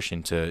the Irish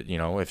into, you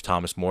know, if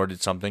Thomas More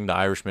did something, the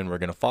Irishmen were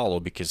going to follow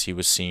because he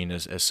was seen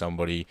as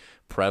somebody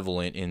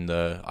prevalent in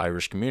the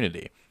Irish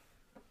community.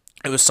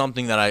 It was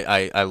something that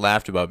I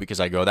laughed about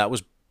because I go, that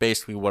was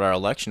basically what our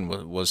election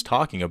was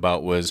talking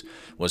about, was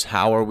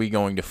how are we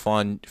going to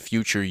fund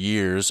future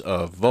years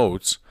of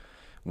votes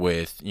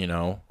with, you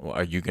know,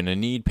 are you going to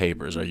need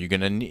papers? Are you going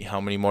to need, how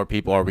many more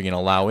people are we going to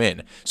allow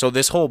in? So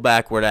this whole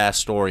backward ass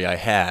story I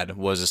had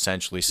was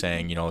essentially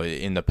saying, you know,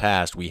 in the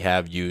past we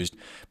have used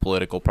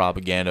political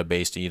propaganda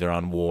based either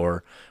on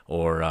war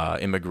or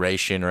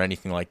immigration or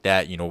anything like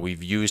that. You know,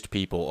 we've used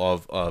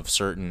people of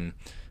certain,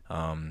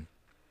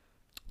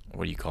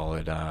 what do you call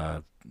it?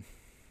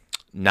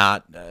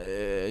 Not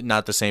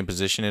the same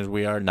position as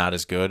we are, not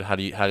as good. How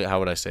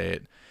would I say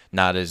it?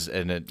 Not as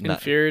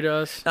inferior to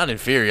us. Not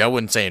inferior. I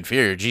wouldn't say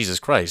inferior. Jesus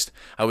Christ.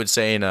 I would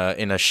say in a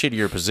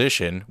shittier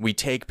position. We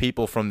take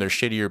people from their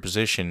shittier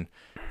position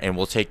and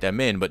we'll take them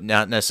in, but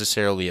not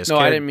necessarily as. No,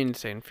 I didn't mean to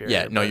say inferior.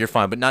 Yeah, no, you're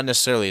fine, but not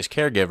necessarily as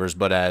caregivers,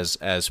 but as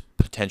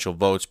potential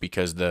votes,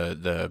 because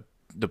the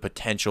the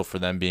potential for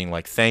them being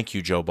like, thank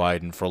you, Joe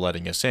Biden, for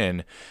letting us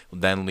in,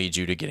 then leads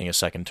you to getting a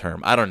second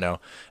term. I don't know.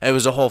 It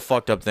was a whole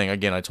fucked up thing.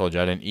 Again, I told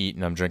you I didn't eat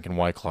and I'm drinking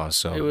White Claws,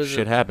 so It was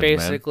shit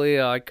happens, basically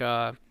like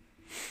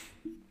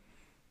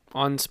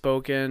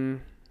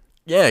unspoken.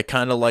 Yeah,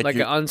 kind of like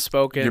an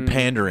unspoken. You're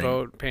pandering.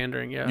 Vote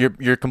pandering. Yeah.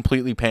 You're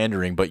completely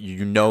pandering, but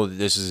you know that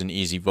this is an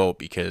easy vote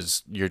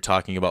because you're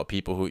talking about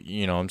people who,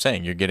 you know what I'm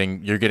saying, you're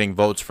getting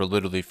votes for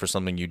literally for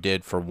something you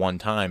did for one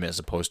time as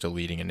opposed to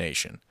leading a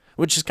nation,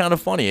 which is kind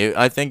of funny.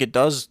 I think it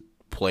does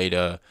play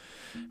to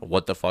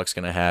what the fuck's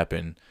going to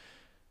happen.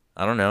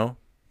 I don't know.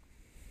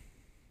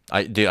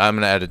 I'm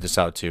going to edit this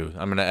out too.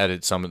 I'm going to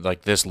edit some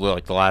like this,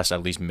 like the last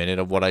at least minute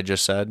of what I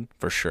just said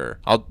for sure.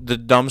 The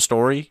dumb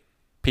story,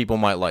 people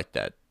might like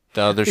that.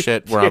 The other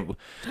shit the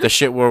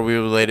shit where we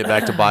relate it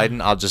back to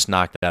Biden, I'll just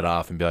knock that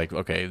off and be like,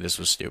 okay, this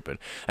was stupid.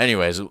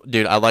 Anyways,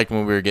 dude, I liked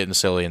when we were getting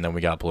silly and then we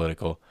got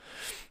political.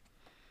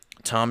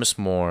 Thomas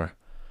More.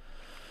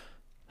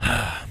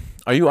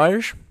 Are you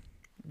Irish?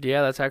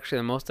 Yeah, that's actually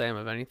the most I am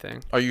of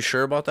anything. Are you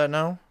sure about that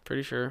now?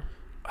 Pretty sure.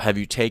 Have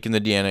you taken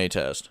the DNA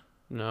test?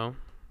 No.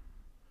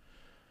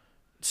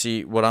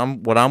 See, what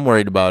I'm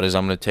worried about is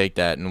I'm going to take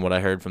that, and what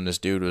I heard from this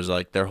dude was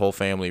like their whole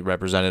family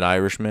represented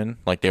Irishmen,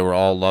 like they were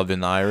all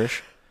loving the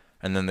Irish.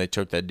 And then they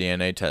took that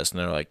DNA test,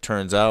 and they're like,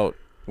 turns out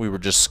we were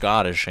just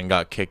Scottish and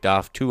got kicked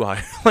off to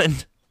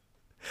Ireland.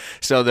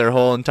 So their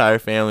whole entire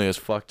family was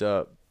fucked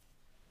up.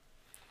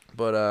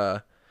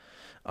 But,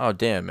 oh,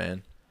 damn,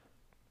 man.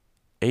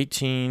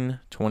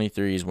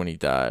 1823 is when he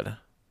died.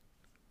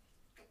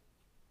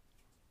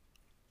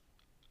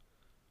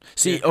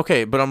 See,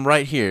 okay, but I'm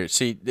right here.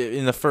 See,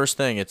 in the first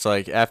thing, it's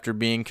like after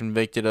being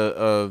convicted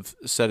of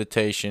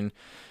sedition,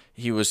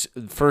 he was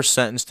first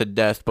sentenced to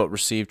death, but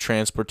received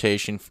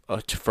transportation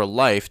for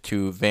life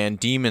to Van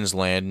Diemen's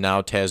Land,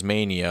 now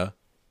Tasmania,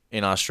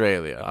 in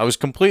Australia. I was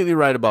completely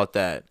right about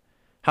that.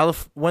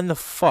 When the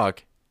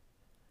fuck?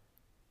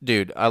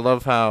 Dude, I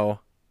love how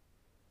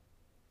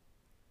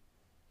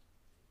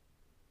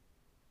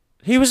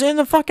he was in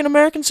the fucking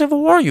American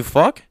Civil War, you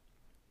fuck.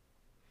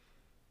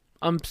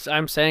 I'm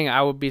saying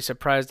I would be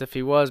surprised if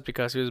he was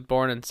because he was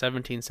born in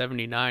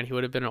 1779. He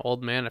would have been an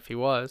old man if he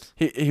was.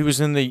 He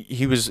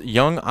was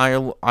Young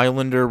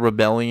Islander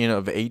Rebellion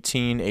of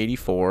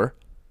 1884.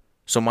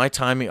 So my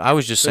timing, I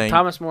was just saying.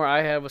 Thomas More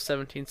I had was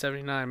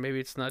 1779. Maybe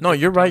it's not. No,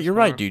 you're right. You're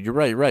right, dude. You're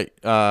right. You're right.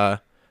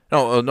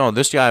 No.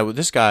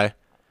 This guy,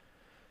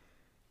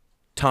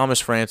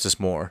 Thomas Francis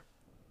More,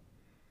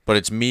 but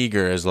it's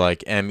Meagher as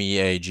like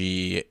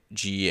Meagher.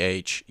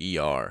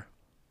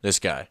 This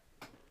guy.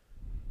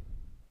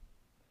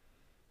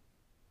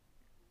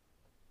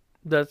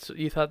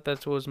 You thought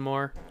that was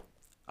More?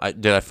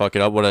 Did I fuck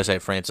it up? What did I say?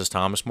 Francis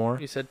Thomas More?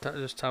 You said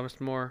just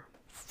Thomas More.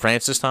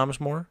 Francis Thomas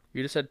More?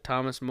 You just said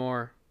Thomas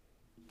More.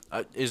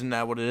 Isn't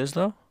that what it is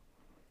though?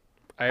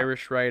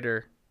 Irish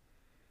writer.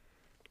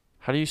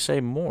 How do you say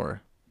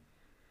more?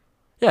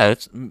 Yeah,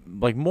 it's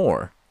like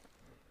more.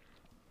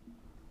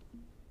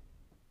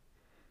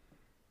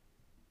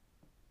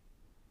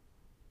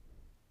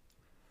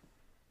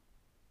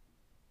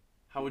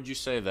 How would you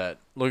say that?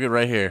 Look at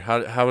right here.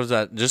 How is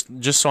that?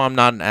 Just so I'm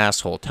not an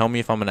asshole. Tell me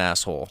if I'm an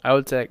asshole. I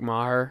would say like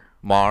Maher.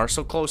 Mar,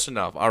 so close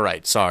enough. All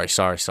right. Sorry,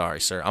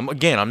 sir.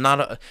 I'm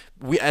not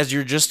as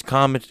you're just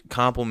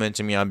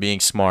complimenting me on being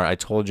smart. I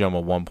told you I'm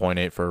a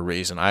 1.8 for a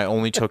reason. I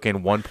only took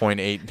in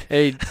 1.8.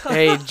 Hey,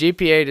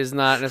 GPA does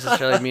not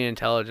necessarily mean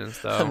intelligence,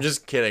 though. I'm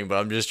just kidding, but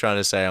I'm just trying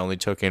to say I only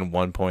took in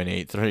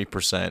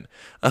 1.83%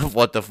 of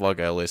what the fuck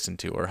I listened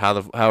to, or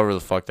however the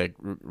fuck that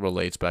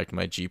relates back to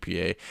my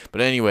GPA. But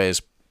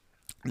anyways,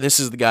 this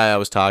is the guy I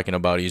was talking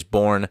about. He's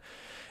born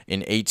in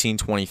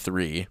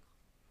 1823.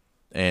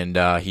 And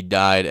he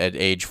died at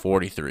age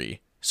 43.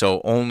 So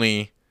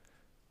only...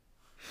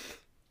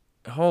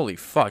 Holy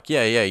fuck.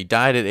 Yeah. He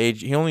died at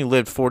age... He only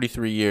lived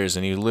 43 years,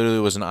 and he literally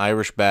was an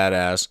Irish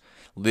badass.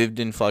 Lived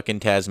in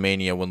fucking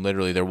Tasmania when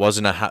literally there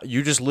wasn't a house.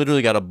 You just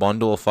literally got a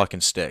bundle of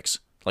fucking sticks.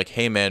 Like,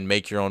 hey, man,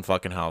 make your own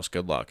fucking house.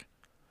 Good luck.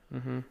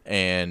 Mm-hmm.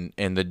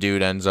 And the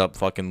dude ends up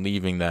fucking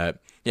leaving that.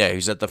 Yeah,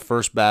 he's at the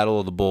first battle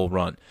of the Bull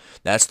Run.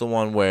 That's the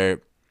one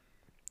where...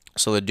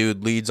 So the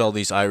dude leads all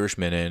these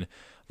Irishmen in.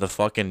 The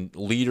fucking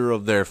leader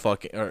of their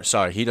fucking...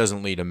 he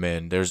doesn't lead them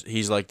in.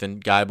 He's like the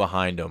guy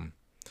behind him.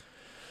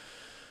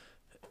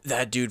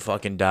 That dude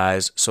fucking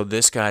dies. So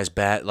this guy's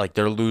bad. Like,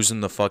 they're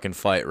losing the fucking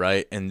fight,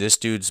 right? And this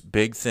dude's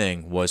big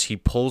thing was he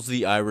pulls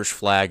the Irish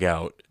flag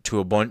out to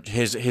a bunch...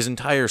 His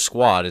entire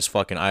squad is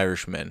fucking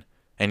Irishmen.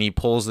 And he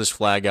pulls this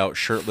flag out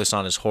shirtless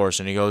on his horse.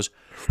 And he goes,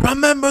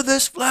 "Remember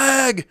this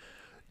flag!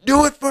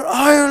 Do it for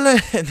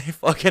Ireland!" And they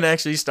fucking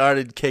actually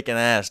started kicking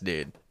ass,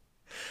 dude.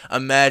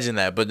 Imagine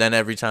that. But then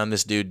every time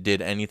this dude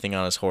did anything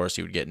on his horse,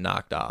 he would get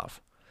knocked off.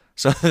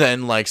 So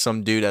then, like,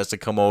 some dude has to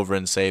come over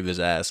and save his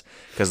ass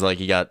because, like,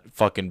 he got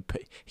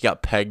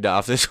pegged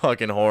off this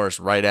fucking horse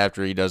right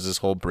after he does this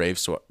whole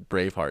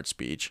Braveheart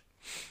speech.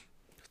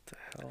 What the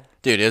hell,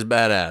 dude? It's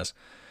badass.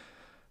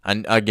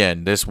 And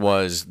again, this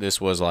was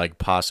like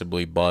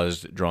possibly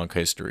buzzed drunk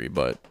history,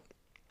 but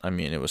I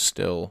mean, it was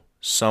still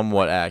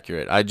somewhat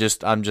accurate. I'm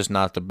just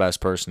not the best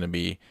person to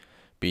be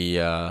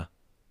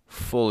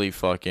fully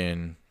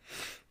fucking.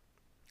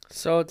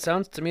 So it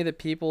sounds to me that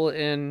people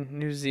in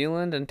New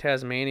Zealand and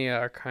Tasmania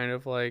are kind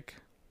of like,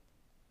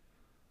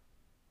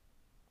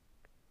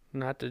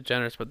 not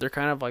degenerates, but they're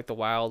kind of like the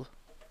wild,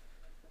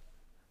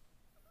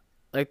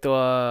 like the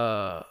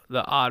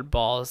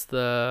oddballs,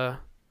 the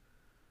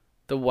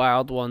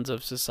wild ones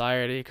of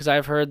society. Because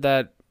I've heard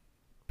that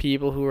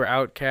people who are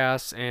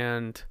outcasts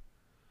and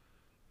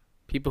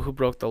people who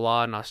broke the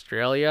law in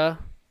Australia,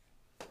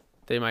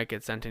 they might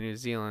get sent to New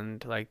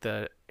Zealand, like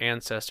the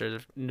ancestors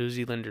of New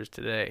Zealanders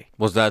today.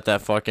 Was that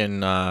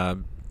fucking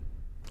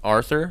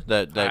Arthur?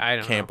 That I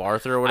don't Camp know.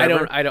 Arthur or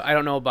whatever? I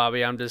don't know,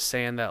 Bobby. I'm just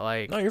saying that,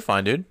 like. No, you're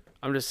fine, dude.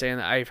 I'm just saying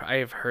that I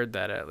have heard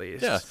that at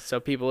least. Yeah. So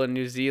people in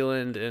New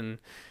Zealand and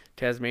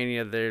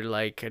Tasmania, they're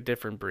like a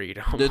different breed.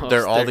 Almost.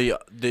 They're all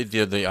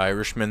the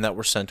Irishmen that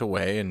were sent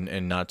away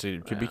and not to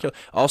be killed.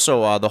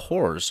 Also, the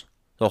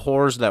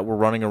whores that were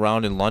running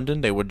around in London,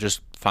 they would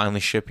just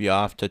finally ship you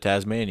off to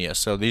Tasmania.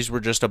 So these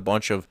were just a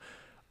bunch of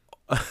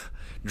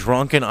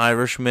drunken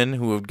Irishmen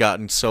who have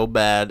gotten so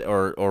bad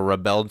or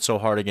rebelled so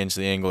hard against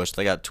the English,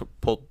 they got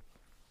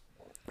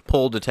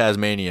pulled to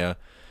Tasmania,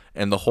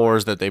 and the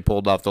whores that they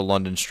pulled off the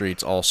London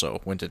streets also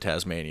went to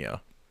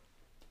Tasmania.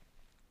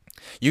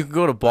 You could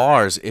go to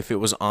bars if it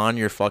was on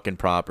your fucking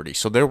property.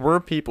 So there were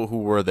people who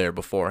were there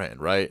beforehand,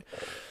 right?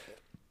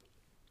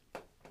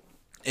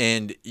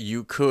 And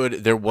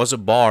there was a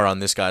bar on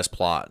this guy's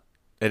plot.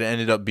 It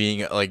ended up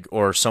being like,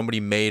 or somebody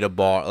made a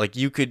bar. Like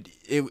you could,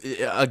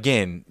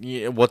 again,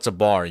 what's a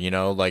bar? You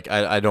know, like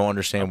I don't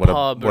understand what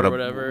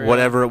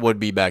whatever it would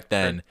be back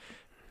then.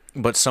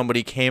 But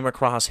somebody came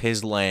across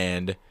his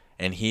land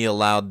and he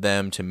allowed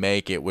them to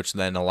make it, which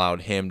then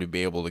allowed him to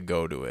be able to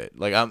go to it.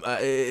 Like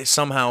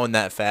somehow in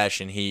that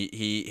fashion,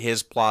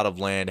 his plot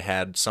of land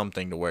had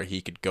something to where he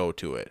could go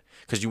to it,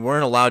 because you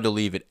weren't allowed to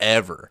leave it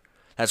ever.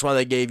 That's why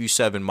they gave you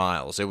 7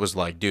 miles. It was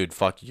like, dude,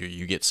 fuck you.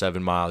 You get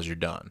 7 miles, you're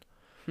done.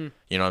 You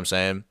know what I'm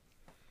saying?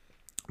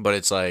 But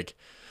it's like,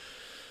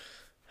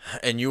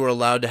 and you were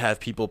allowed to have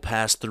people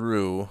pass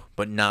through,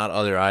 but not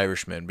other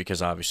Irishmen, because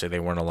obviously they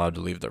weren't allowed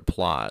to leave their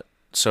plot.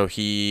 So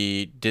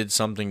he did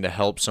something to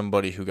help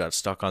somebody who got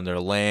stuck on their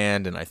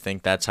land, and I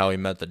think that's how he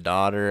met the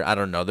daughter. I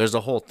don't know. There's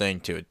a whole thing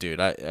to it, dude.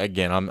 I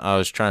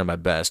was trying my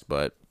best,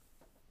 but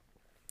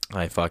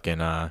I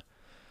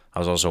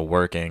was also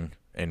working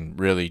and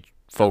really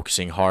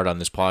focusing hard on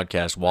this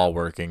podcast while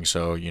working.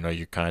 So, you know,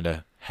 you're kind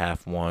of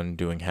half one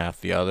doing half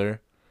the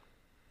other.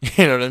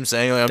 You know what I'm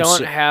saying? Like,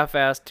 don't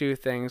half-ass two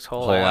things,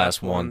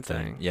 whole-ass one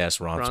thing. Yes,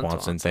 Ron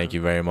Swanson, thank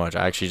you very much.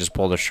 I actually just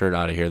pulled a shirt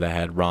out of here that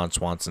had Ron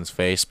Swanson's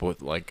face, but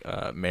with like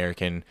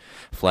American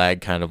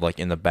flag kind of like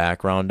in the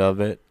background of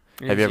it.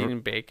 Have you ever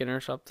eating bacon or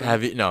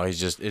something? No, it's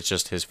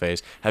just his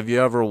face. Have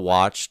you ever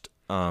watched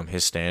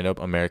his stand-up,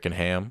 American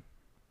Ham?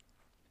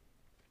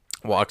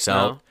 Walks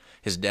out.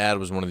 His dad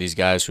was one of these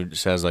guys who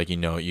says, like, you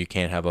know, you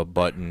can't have a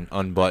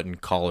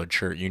unbuttoned collared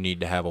shirt. You need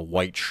to have a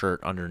white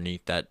shirt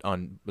underneath that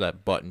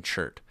buttoned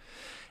shirt.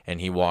 And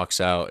he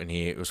walks out, and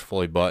it was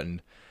fully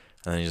buttoned.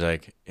 And then he's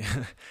like,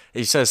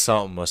 he says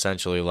something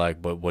essentially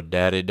like, but what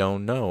daddy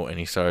don't know. And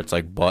he starts,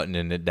 like,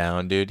 buttoning it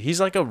down, dude.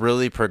 He's, like, a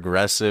really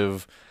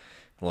progressive,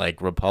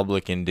 like,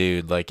 Republican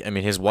dude. Like, I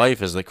mean, his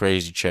wife is the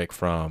crazy chick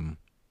from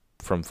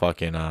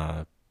fucking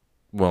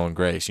Will and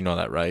Grace. You know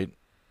that, right?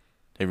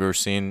 Have you ever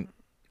seen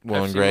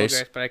Will and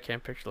Grace? But I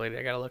can't picture the lady.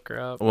 I gotta look her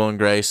up. Will and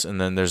Grace,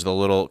 and then there's the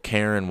little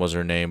Karen was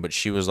her name, but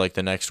she was like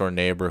the next door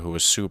neighbor who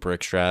was super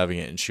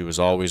extravagant, and she was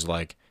always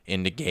like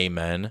into gay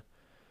men.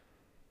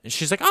 And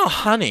she's like, "Oh,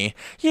 honey,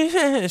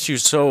 yeah." She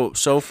was so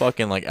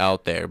fucking like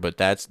out there. But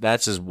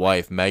that's his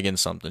wife, Megan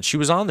something. She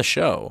was on the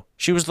show.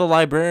 She was the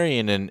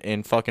librarian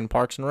in fucking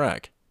Parks and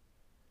Rec.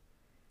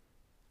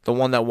 The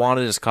one that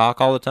wanted his cock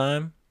all the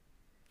time.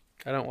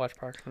 I don't watch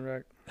Parks and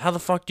Rec. How the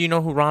fuck do you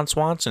know who Ron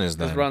Swanson is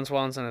then? Because Ron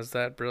Swanson is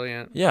that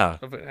brilliant. Yeah.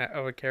 Of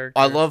a character.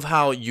 I love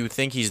how you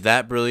think he's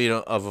that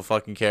brilliant of a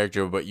fucking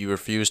character, but you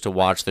refuse to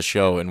watch the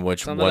show in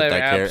which Something what I that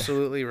character.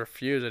 Absolutely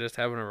refuse. I just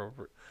haven't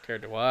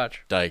cared to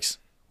watch. Dykes,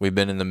 we've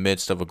been in the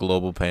midst of a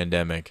global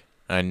pandemic.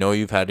 And I know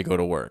you've had to go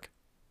to work,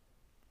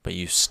 but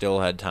you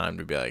still had time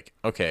to be like,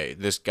 okay,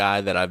 this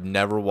guy that I've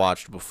never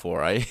watched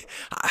before.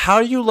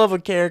 How do you love a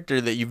character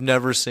that you've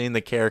never seen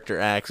the character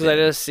act? Because I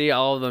just see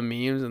all of the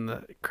memes and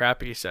the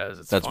crap he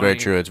says. That's funny. Very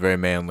true. It's very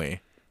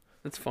manly.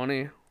 It's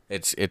funny.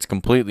 It's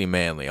completely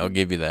manly. I'll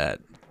give you that.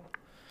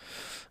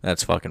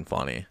 That's fucking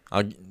funny.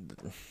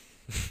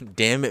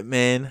 Damn it,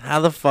 man.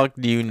 How the fuck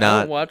do you not...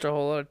 I don't watch a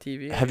whole lot of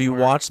TV Have anymore.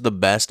 you watched the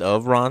best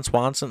of Ron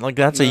Swanson? Like,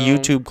 that's a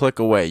YouTube click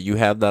away. You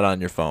have that on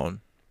your phone.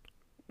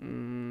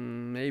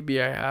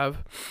 Maybe I have,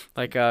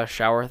 like,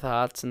 shower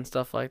thoughts and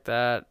stuff like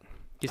that.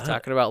 He's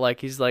talking about,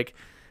 like,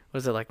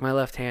 was it like, my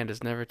left hand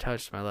has never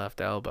touched my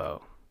left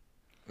elbow?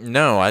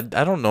 No, I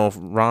don't know if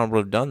Ron would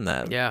have done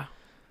that. Yeah,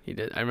 he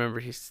did. I remember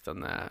he's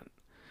done that.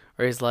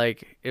 Or he's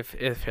like, if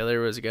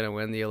Hillary was going to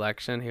win the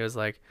election, he was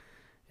like,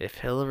 If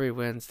Hillary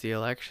wins the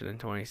election in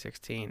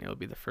 2016, it'll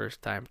be the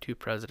first time 2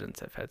 presidents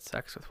have had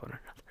sex with one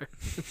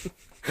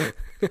another.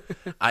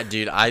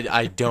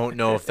 I don't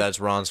know if that's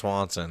Ron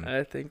Swanson.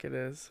 I think it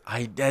is.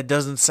 That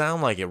doesn't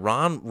sound like it.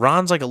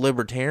 Ron's like a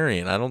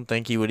libertarian. I don't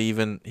think he would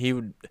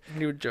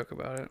joke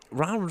about it.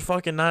 Ron would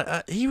fucking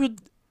not. He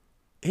would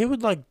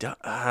like.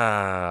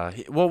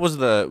 What was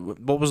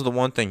the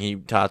one thing he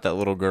taught that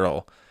little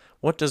girl?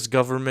 What does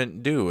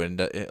government do? And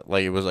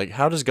like it was like,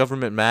 how does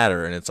government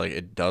matter? And it's like,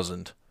 it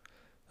doesn't.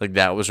 Like,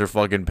 that was her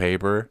fucking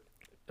paper.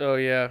 Oh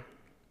yeah.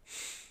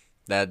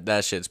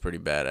 That shit's pretty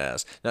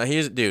badass. Now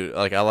dude,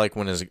 like, I like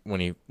when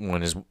Amy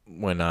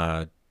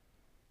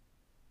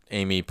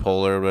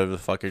Poehler, whatever the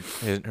fuck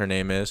her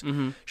name is,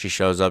 she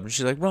shows up and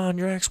she's like, Ron,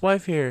 your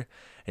ex-wife here,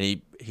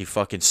 and he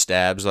fucking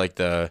stabs like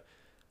the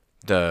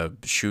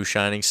shoe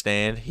shining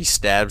stand. He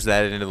stabs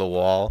that into the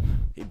wall.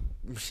 He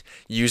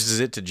uses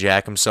it to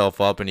jack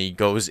himself up, and he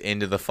goes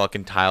into the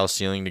fucking tile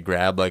ceiling to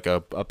grab like a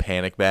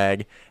panic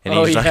bag. And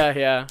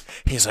yeah.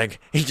 He's like,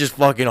 he just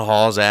fucking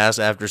hauls ass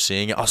after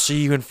seeing it. I'll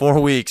see you in 4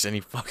 weeks, and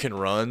he fucking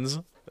runs.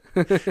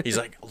 He's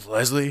like,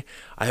 Leslie,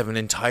 I have an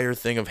entire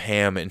thing of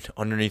ham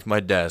underneath my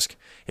desk.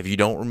 If you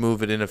don't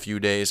remove it in a few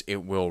days,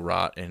 it will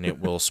rot and it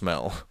will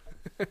smell.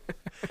 And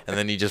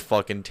then he just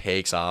fucking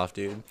takes off,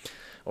 dude.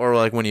 Or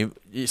like when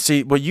you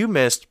see what you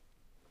missed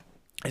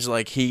is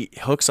like he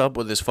hooks up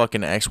with his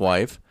fucking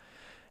ex-wife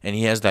and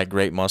he has that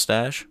great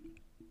mustache.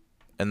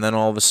 And then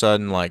all of a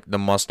sudden, like, the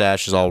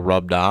mustache is all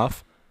rubbed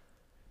off.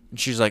 And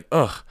she's like,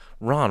 ugh,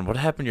 Ron, what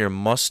happened to your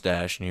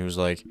mustache? And he was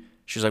like,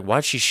 she's like,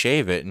 why'd she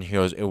shave it? And he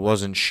goes, it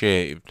wasn't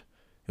shaved.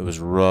 It was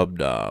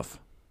rubbed off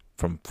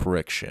from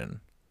friction.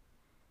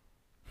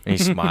 And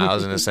he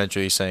smiles and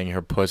essentially saying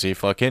her pussy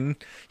fucking,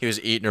 he was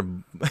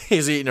eating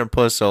her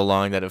puss so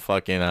long that it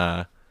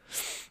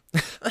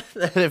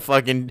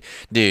fucking,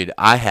 dude,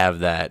 I have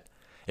that.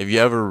 If you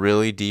ever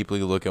really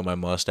deeply look at my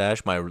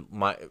mustache, my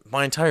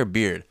entire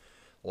beard,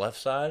 left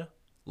side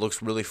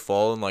looks really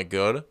full and like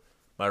good.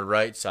 My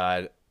right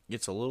side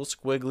gets a little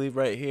squiggly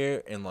right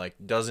here and like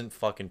doesn't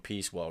fucking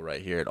piece well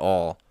right here at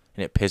all.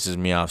 And it pisses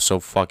me off so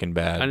fucking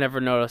bad. I never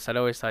noticed. I'd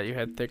always thought you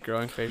had thick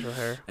growing facial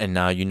hair. And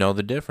now you know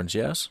the difference,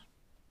 yes?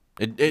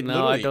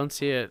 No, I don't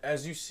see it.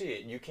 As you see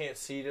it, you can't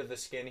see to the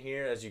skin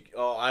here.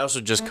 I also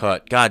just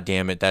cut. God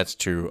damn it, that's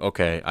true.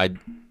 Okay,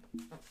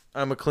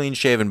 I'm a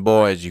clean-shaven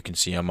boy, as you can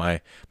see on my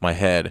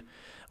head,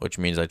 which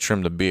means I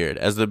trim the beard.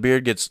 As the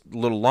beard gets a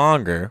little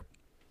longer,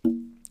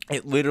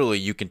 it literally,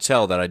 you can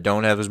tell that I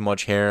don't have as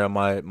much hair on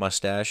my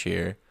mustache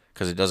here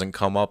because it doesn't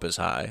come up as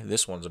high.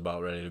 This one's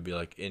about ready to be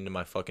like into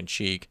my fucking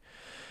cheek,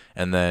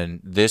 and then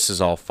this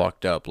is all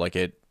fucked up. Like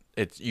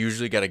it's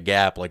usually got a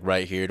gap like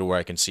right here to where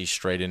I can see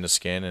straight into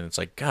skin, and it's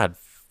like, God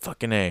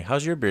fucking A,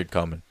 how's your beard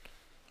coming?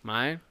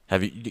 Mine?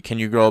 Can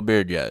you grow a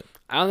beard yet?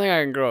 I don't think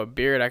I can grow a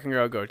beard. I can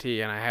grow a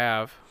goatee, and I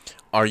have.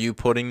 Are you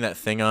putting that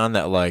thing on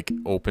that like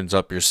opens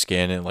up your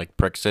skin and like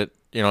pricks it?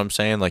 You know what I'm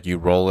saying? Like you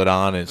roll it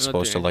on and it's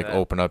supposed to like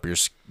open up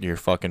your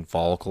fucking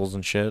follicles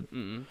and shit.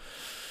 Mm-mm.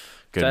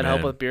 Good, Does that man.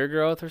 help with beard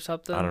growth or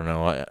something? I don't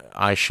know.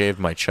 I shaved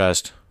my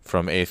chest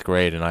from 8th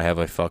grade and I have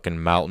a fucking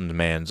mountain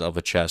man's of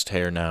a chest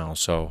hair now.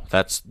 So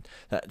that.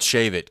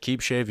 Shave it.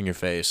 Keep shaving your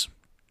face.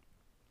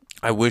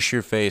 I wish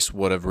your face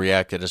would have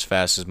reacted as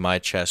fast as my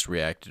chest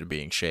reacted to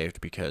being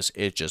shaved because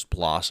it just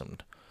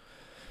blossomed.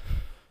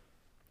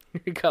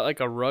 You got like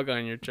a rug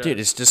on your chest. Dude,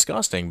 it's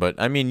disgusting. But,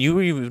 I mean,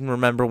 you even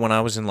remember when I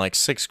was in, like,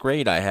 6th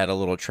grade, I had a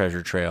little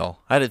treasure trail.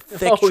 I had a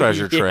thick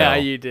treasure trail. Yeah,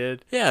 you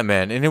did. Yeah,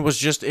 man. And it was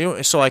just,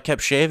 so I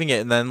kept shaving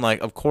it. And then,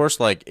 like, of course,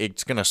 like,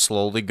 it's going to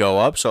slowly go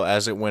up. So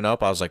as it went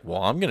up, I was like,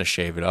 well, I'm going to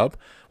shave it up.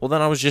 Well,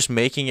 then I was just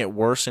making it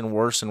worse and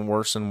worse and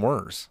worse and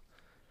worse.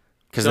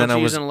 Because then I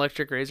was use an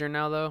electric razor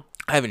now, though?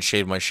 I haven't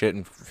shaved my shit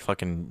in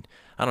fucking,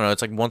 I don't know,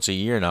 it's like once a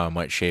year now I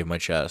might shave my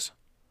chest.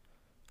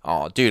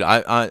 Oh, dude,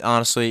 I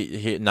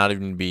honestly, not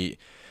even be,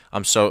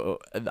 I'm going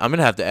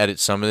to have to edit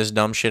some of this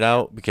dumb shit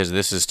out because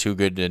this is too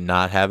good to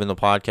not have in the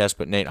podcast.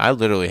 But Nate, I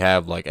literally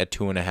have like a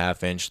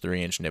 2.5 inch,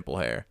 3 inch nipple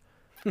hair.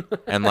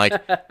 And like,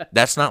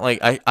 that's not like,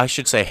 I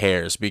should say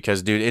hairs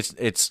because dude,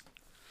 it's,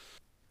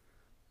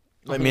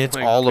 I mean, it's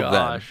all of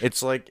them.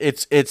 It's like,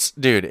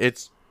 dude,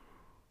 it's.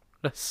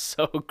 That's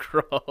so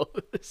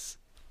gross.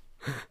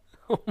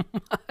 Oh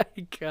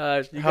my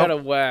gosh. You gotta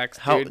wax,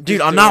 dude.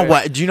 Dude, I'm not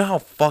wax. Do you know how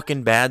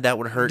fucking bad that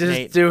would hurt,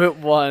 Nate? Just do it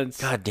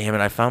once. God damn it,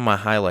 I found my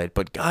highlight.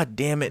 But god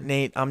damn it,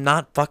 Nate, I'm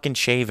not fucking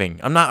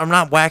shaving. I'm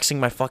not waxing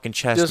my fucking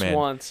chest, just man. Just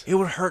once. It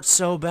would hurt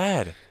so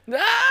bad.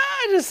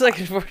 Just like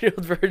a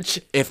 40-year-old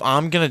virgin. If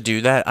I'm gonna do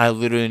that, I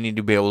literally need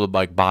to be able to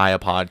like buy a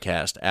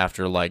podcast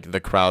after like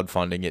the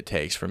crowdfunding it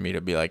takes for me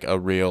to be like a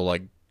real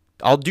like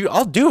I'll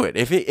do it.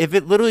 If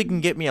it literally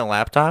can get me a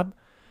laptop,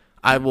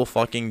 I will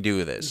fucking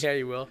do this. Yeah,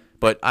 you will.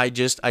 But I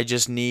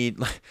just need,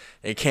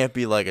 it can't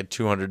be like a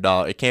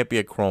 $200, it can't be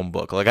a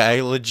Chromebook. Like I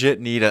legit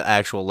need an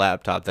actual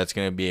laptop that's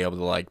going to be able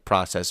to like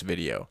process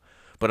video.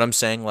 But I'm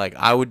saying like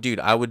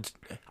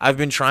I've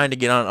been trying to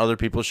get on other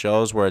people's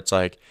shows where it's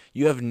like,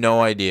 you have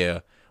no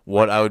idea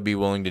what I would be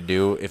willing to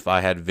do if I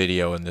had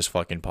video in this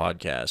fucking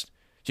podcast.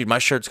 Dude, my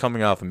shirt's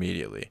coming off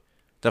immediately.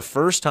 The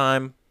first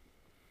time,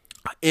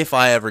 if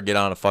I ever get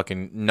on a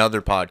fucking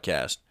another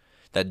podcast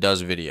that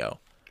does video,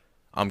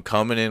 I'm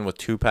coming in with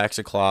 2 packs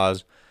of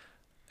claws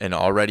and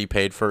already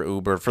paid for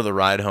Uber for the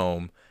ride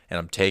home, and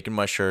I'm taking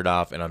my shirt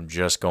off and I'm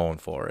just going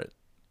for it.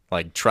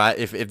 Like,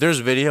 if there's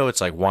video,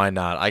 it's like, why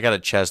not? I got a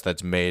chest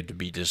that's made to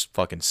be just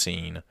fucking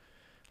seen.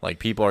 Like,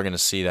 people are going to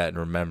see that and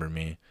remember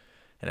me.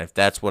 And if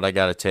that's what I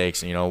got to take,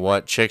 so you know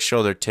what? Chicks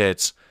show their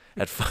tits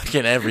at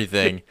fucking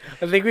everything.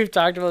 I think we've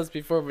talked about this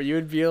before, but you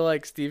would feel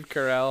like Steve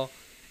Carell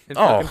in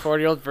fucking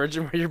 40-Year-Old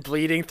Virgin, where you're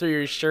bleeding through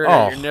your shirt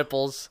and your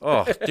nipples.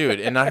 Oh, dude.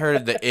 And I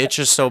heard the itch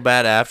is so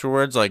bad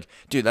afterwards. Like,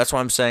 dude, that's what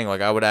I'm saying.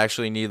 Like, I would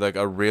actually need, like,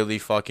 a really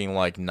fucking,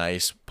 like,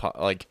 nice,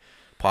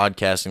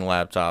 podcasting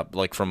laptop,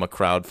 like, from a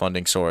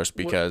crowdfunding source,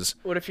 because...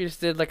 What if you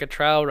just did, like, a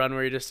trial run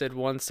where you just did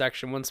one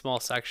small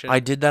section? I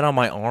did that on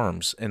my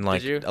arms in,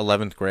 like,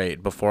 11th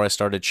grade. Before I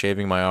started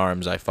shaving my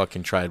arms, I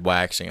fucking tried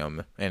waxing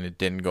them, and it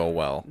didn't go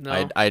well.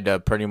 No? I had to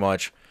pretty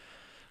much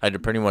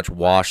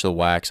wash the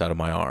wax out of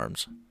my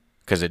arms,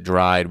 because it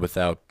dried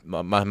without...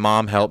 My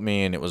mom helped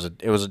me, and it was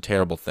a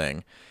terrible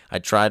thing. I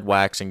tried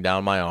waxing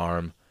down my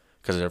arm,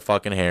 because they're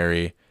fucking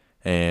hairy,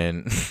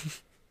 and...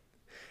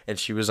 And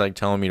she was, like,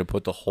 telling me to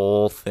put the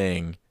whole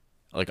thing,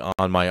 like,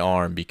 on my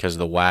arm because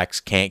the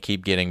wax can't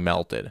keep getting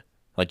melted.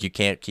 Like, you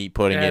can't keep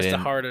putting it in. It has to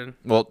harden.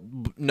 Well,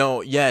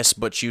 no, yes,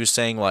 but she was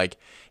saying, like,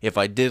 if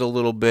I did a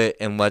little bit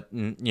and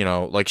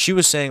like, she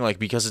was saying, like,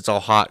 because it's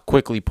all hot,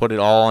 quickly put it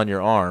all on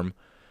your arm,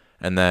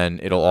 and then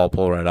it'll all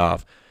pull right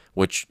off,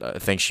 which I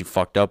think she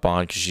fucked up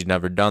on because she's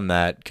never done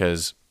that,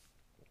 because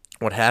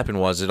what happened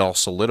was it all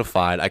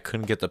solidified. I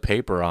couldn't get the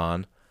paper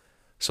on.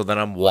 So then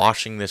I'm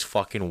washing this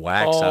fucking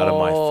wax out of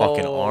my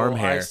fucking arm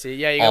hair. I see.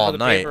 Yeah, you gotta put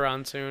the paper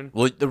on soon.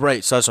 Well,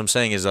 right. So that's what I'm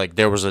saying is, like,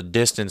 there was a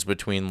distance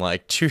between,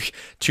 like,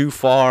 too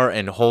far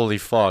and holy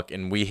fuck,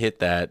 and we hit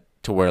that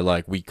to where,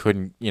 like, we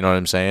couldn't, you know what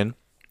I'm saying?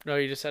 No,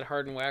 you just had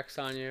hardened wax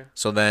on you.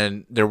 So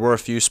then there were a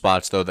few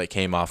spots, though, that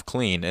came off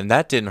clean, and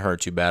that didn't hurt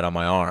too bad on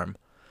my arm.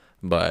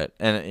 But,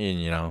 and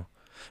you know,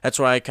 that's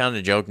why I kind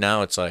of joke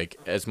now. It's like,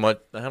 as much,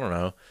 I don't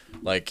know,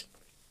 like,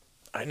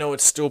 I know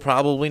it's still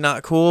probably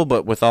not cool,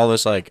 but with all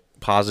this, like,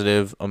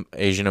 positive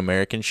Asian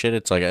American shit,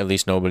 it's like at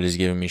least nobody's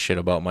giving me shit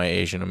about my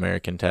Asian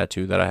American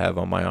tattoo that I have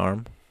on my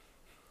arm.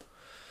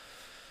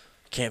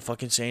 Can't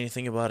fucking say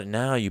anything about it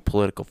now, you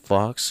political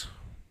fucks.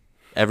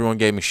 Everyone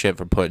gave me shit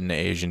for putting the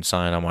Asian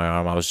sign on my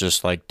arm. I was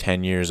just like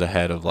 10 years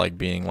ahead of, like,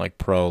 being, like,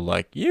 pro,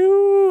 like,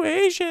 you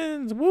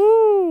Asians,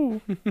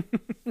 woo.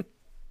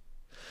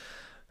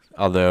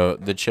 Although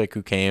the chick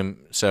who came,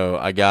 so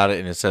I got it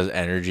and it says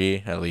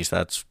energy. At least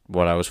that's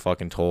what I was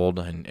fucking told,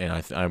 and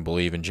I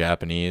believe in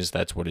Japanese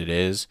that's what it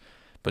is.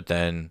 But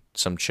then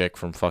some chick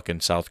from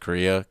fucking South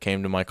Korea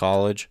came to my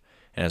college,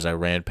 and as I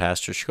ran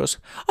past her, she goes,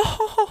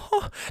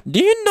 "Oh, do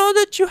you know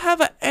that you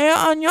have an air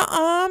on your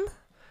arm?"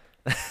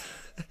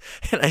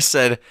 And I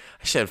said,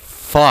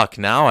 "Fuck,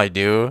 now I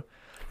do."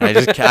 And I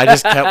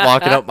just kept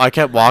walking up. I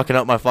kept walking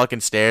up my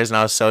fucking stairs, and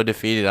I was so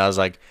defeated. I was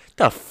like,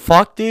 "The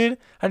fuck, dude?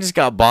 I just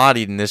got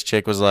bodied." And this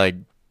chick was like,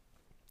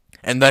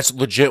 and that's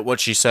legit what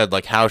she said,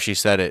 like how she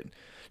said it.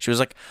 She was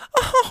like,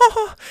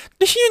 "Oh,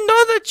 do you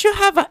know that you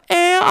have an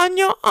air on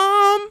your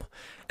arm?"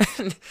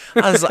 And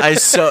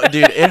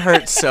dude, it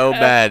hurt so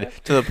bad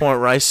to the point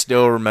where I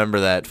still remember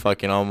that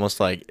fucking almost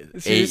like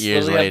 8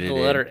 years later. The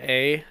letter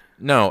A?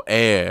 No,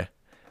 air.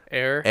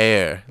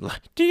 Air?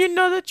 Like, do you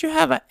know that you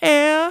have an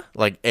air?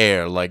 Like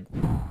air, like.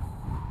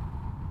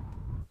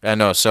 I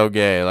know, so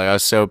gay. Like, I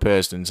was so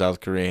pissed in South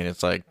Korea, and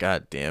it's like,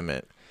 god damn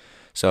it.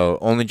 So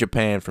only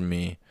Japan for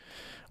me,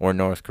 or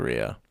North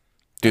Korea.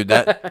 Dude,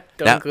 that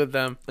include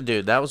them.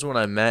 Dude, that was when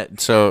I met.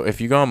 So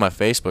if you go on my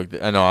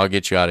Facebook, I know I'll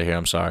get you out of here.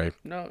 I'm sorry.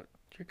 No,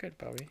 you're good,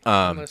 Bobby.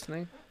 I'm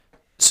listening.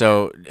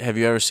 So have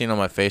you ever seen on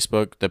my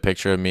Facebook the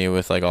picture of me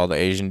with, like, all the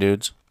Asian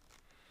dudes?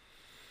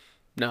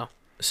 No.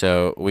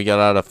 So we got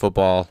out of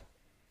football,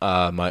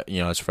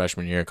 it's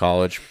freshman year of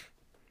college,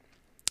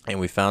 and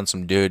we found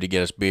some dude to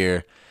get us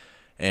beer.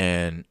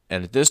 And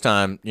at this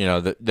time,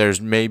 there's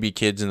maybe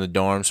kids in the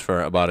dorms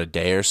for about a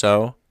day or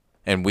so.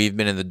 And we've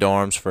been in the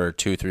dorms for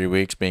 2-3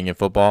 weeks being in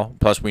football.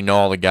 Plus, we know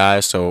all the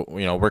guys, so,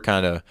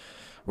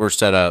 we're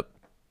set up.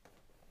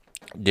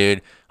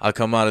 Dude, I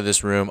come out of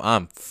this room,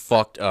 I'm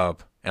fucked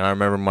up. And I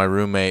remember my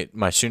roommate,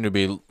 my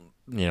soon-to-be,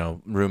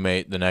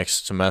 roommate the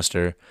next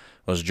semester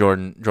was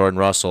Jordan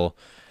Russell.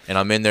 And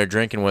I'm in there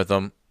drinking with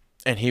him.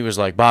 And he was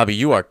like, "Bobby,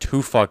 you are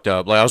too fucked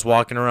up." Like, I was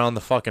walking around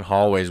the fucking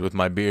hallways with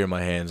my beer in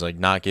my hands, like,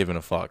 not giving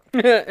a fuck.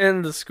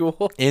 In the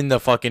school? In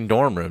the fucking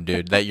dorm room,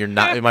 dude. That you're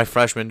not in my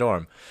freshman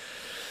dorm.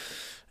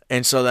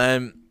 And so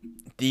then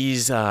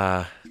these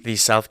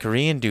South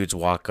Korean dudes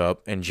walk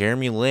up, and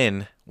Jeremy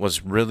Lin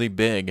was really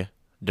big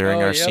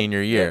during our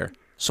senior year. Yep.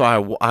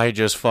 So I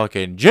just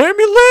fucking,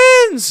 "Jeremy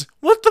Lin's!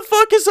 What the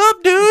fuck is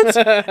up, dudes?"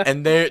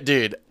 And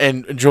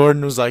and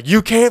Jordan was like,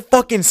 "You can't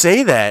fucking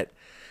say that."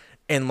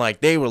 And, like,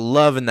 they were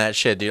loving that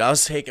shit, dude. I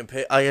was taking,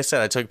 like I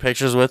said, I took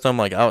pictures with them.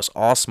 Like, I was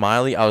all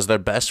smiley. I was their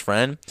best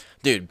friend.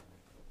 Dude,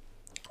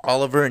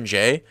 Oliver and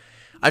Jay,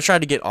 I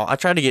tried to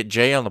get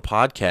Jay on the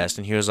podcast,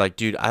 and he was like,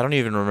 "Dude, I don't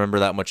even remember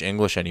that much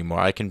English anymore.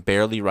 I can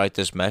barely write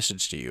this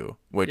message to you,"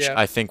 which Yeah.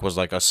 I think was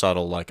like a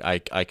subtle, like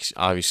I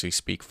obviously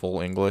speak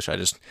full English. That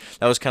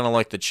was kind of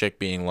like the chick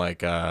being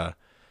like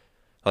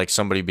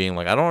somebody being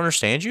like, "I don't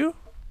understand you."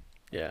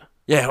 Yeah.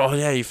 Yeah. Oh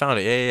yeah, you found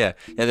it. Yeah.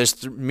 Yeah.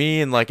 There's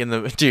me and like in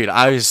the dude.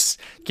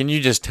 Can you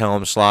just tell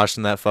I'm sloshed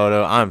in that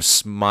photo? I'm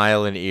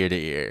smiling ear to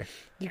ear.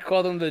 You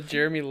called him the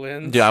Jeremy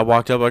Lin. Dude, I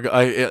walked up.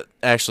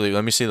 Actually,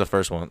 let me see the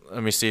first one.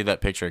 Let me see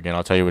that picture again.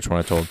 I'll tell you which one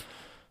I told.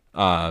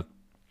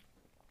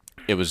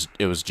 It was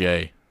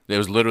Jay. It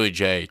was literally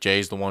Jay.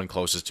 Jay's the one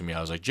closest to me.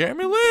 I was like,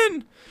 Jeremy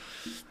Lin.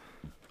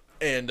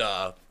 And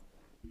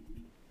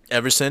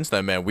ever since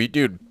then, man,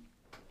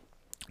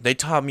 they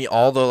taught me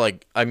all the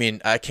like. I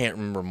mean, I can't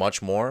remember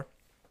much more.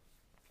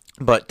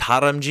 But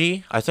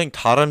Taramji, I think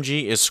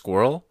Taramji is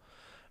squirrel,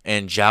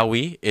 and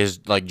Jawi is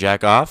like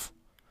jack off.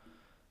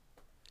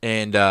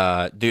 And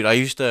dude, I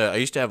used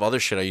to have other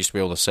shit I used to be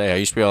able to say. I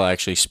used to be able to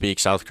actually speak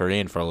South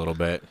Korean for a little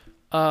bit.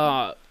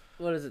 What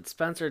is it?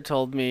 Spencer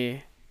told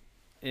me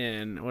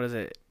in what is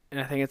it? And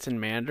I think it's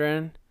in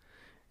Mandarin.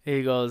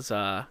 He goes,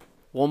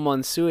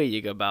 "Woman sui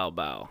yiga bao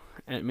bao,"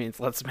 and it means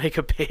let's make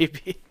a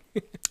baby.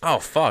 Oh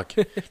fuck!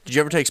 Did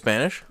you ever take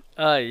Spanish?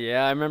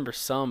 Yeah, I remember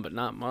some, but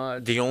not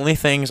much. The only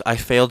things I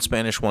failed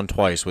Spanish one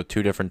twice with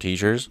two different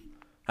teachers.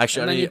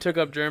 Actually, And then you took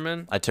up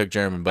German? I took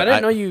German, I but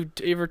didn't know you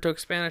ever took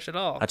Spanish at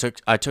all.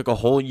 I took a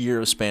whole year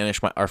of Spanish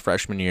our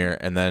freshman year,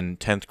 and then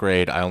 10th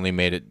grade I only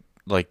made it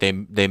like they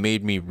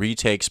made me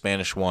retake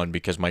Spanish 1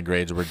 because my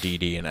grades were D,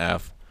 D, and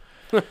F.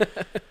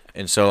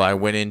 And so I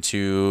went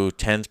into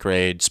 10th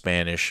grade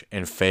Spanish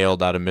and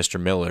failed out of Mr.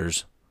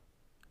 Miller's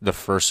the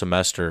first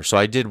semester. So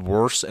I did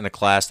worse in a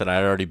class that I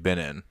had already been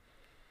in.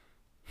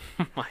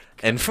 Oh my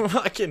God. And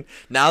fucking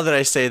now that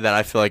I say that,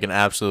 I feel like an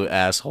absolute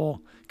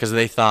asshole. Because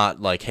they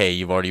thought, like, hey,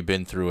 you've already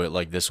been through it.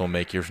 Like, this will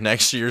make your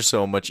next year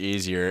so much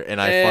easier.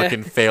 And I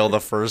fucking failed the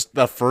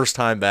first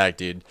time back,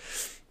 dude.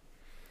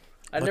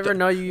 I never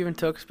know you even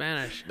took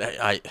Spanish.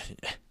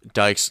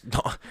 Dykes,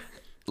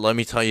 let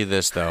me tell you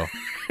this, though.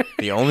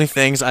 The only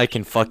things I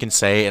can fucking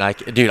say,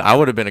 dude, I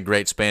would have been a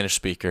great Spanish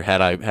speaker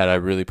had I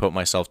really put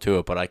myself to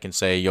it. But I can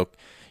say, yo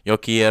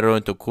quiero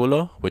en tu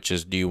culo, which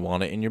is, do you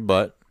want it in your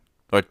butt?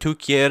 Or tú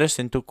quieres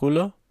en tu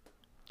culo?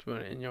 Do you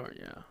want it in your,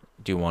 yeah.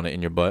 Do you want it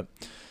in your butt?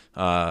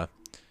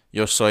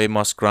 Yo soy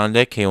más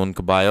grande que un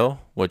caballo,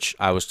 which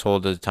I was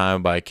told at the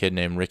time by a kid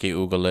named Ricky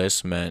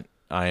Ugales meant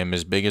I am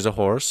as big as a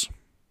horse.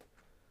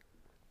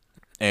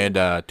 And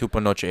tu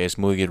panoche es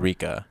muy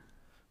rica,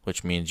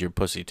 which means your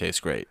pussy tastes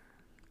great.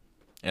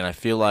 And I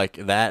feel like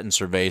that and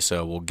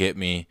cerveza will get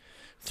me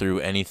through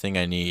anything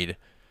I need.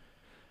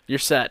 You're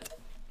set.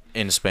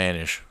 In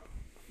Spanish.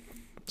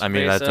 I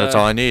mean, that's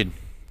all I need.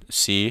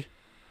 Si.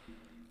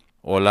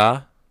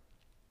 Hola.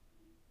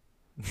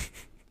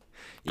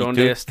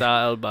 ¿Dónde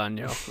está el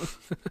baño?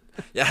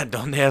 Yeah,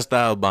 ¿dónde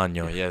está el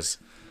baño? Yes.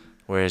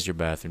 Where's your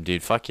bathroom?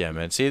 Dude, fuck yeah,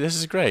 man. See, this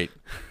is great.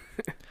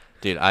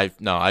 Dude,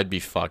 I'd be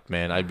fucked,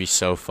 man. I'd be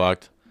so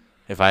fucked.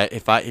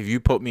 If you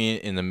put me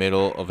in the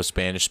middle of a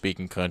Spanish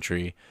speaking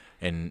country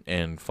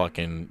and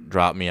fucking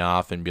drop me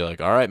off and be like,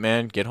 "All right,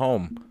 man, get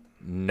home."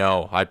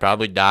 No, I'd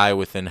probably die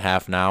within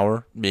half an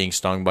hour being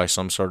stung by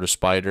some sort of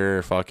spider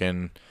or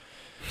fucking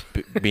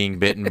being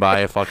bitten by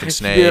a fucking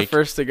snake. Be the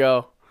first to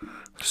go.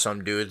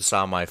 Some dude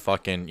saw my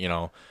fucking,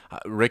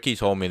 Ricky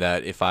told me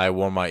that if I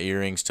wore my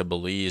earrings to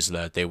Belize,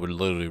 that they would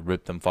literally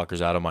rip them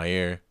fuckers out of my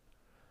ear.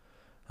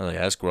 I was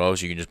like, that's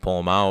gross. You can just pull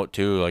them out,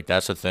 too. Like,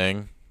 that's a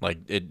thing. Like,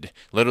 it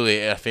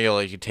literally, I feel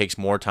like it takes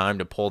more time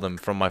to pull them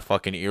from my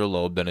fucking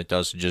earlobe than it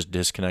does to just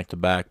disconnect the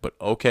back. But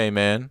okay,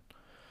 man.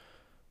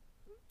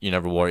 You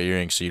never wore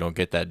earrings, so you don't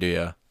get that, do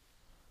ya?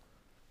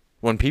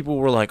 When people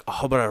were like,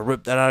 "Oh, but I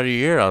ripped that out of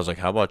your ear," I was like,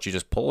 how about you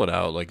just pull it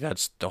out? Like,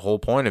 that's the whole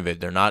point of it.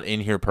 They're not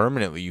in here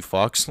permanently, you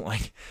fucks.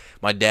 Like,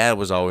 my dad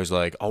was always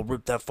like, "I'll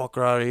rip that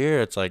fucker out of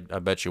here." It's like, I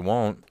bet you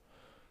won't.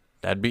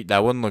 That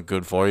wouldn't look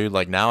good for you.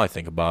 Like, now I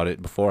think about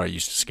it. Before, it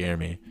used to scare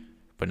me.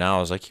 But now I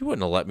was like, he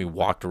wouldn't have let me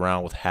walk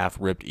around with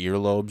half-ripped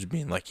earlobes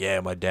being like, yeah,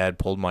 my dad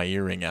pulled my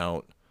earring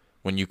out.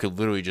 When you could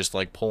literally just,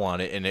 like, pull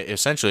on it. And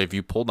essentially, if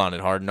you pulled on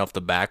it hard enough,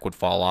 the back would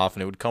fall off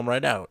and it would come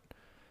right out.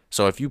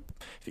 So if you,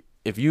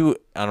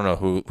 I don't know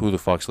who the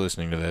fuck's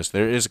listening to this.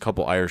 There is a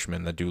couple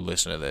Irishmen that do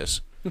listen to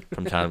this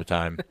from time to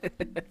time.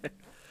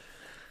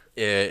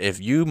 If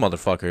you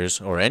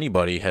motherfuckers or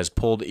anybody has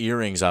pulled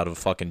earrings out of a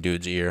fucking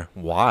dude's ear,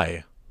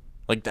 why?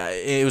 Like,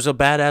 it was a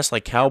badass,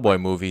 like, cowboy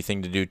movie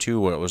thing to do, too,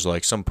 where it was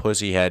like some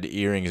pussy had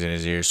earrings in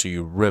his ear, so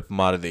you rip them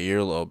out of the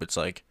earlobe. It's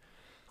like,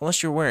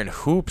 unless you're wearing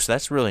hoops,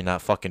 that's really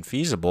not fucking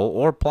feasible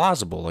or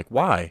plausible. Like,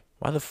 why?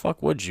 Why the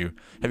fuck would you?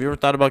 Have you ever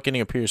thought about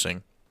getting a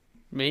piercing?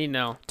 Me,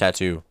 no.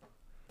 Tattoo?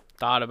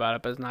 Thought about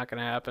it, but it's not going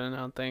to happen, I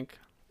don't think.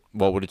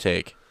 What would it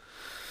take?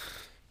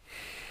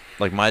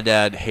 Like, my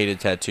dad hated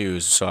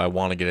tattoos, so I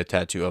want to get a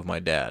tattoo of my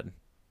dad.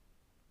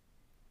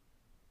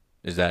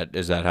 Is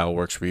that how it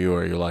works for you?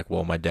 Or you're like,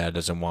 well, my dad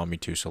doesn't want me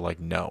to, so, like,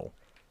 no.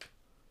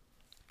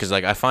 Because,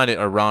 like, I find it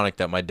ironic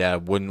that my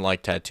dad wouldn't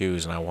like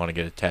tattoos, and I want to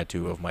get a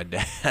tattoo of my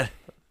dad.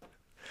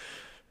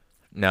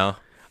 No.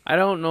 I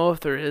don't know if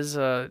there is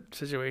a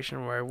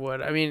situation where I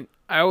would. I mean,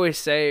 I always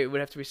say it would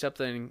have to be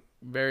something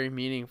very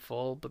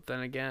meaningful, but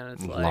then again,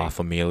 it's like La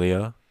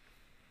Familia.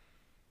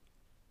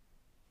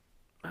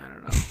 I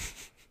don't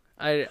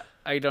know.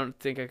 I don't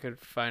think I could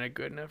find a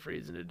good enough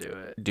reason to do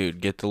it.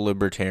 Dude, get the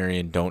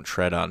libertarian "Don't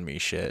tread on me"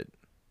 shit.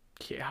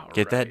 Yeah,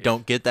 Get right. that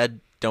don't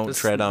The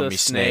tread on the me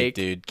snake. snake,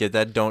 dude. Get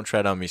that don't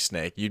tread on me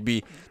snake. You'd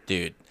be,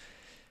 dude.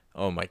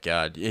 Oh my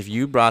god, if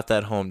you brought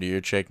that home to your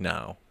chick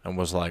now and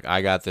was like,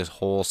 I got this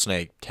whole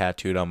snake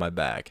tattooed on my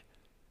back,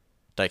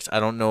 Dykes,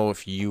 I don't know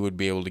if you would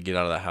be able to get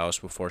out of the house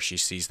before she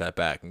sees that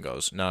back and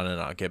goes,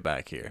 no, get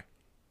back here.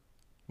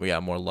 We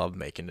got more love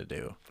making to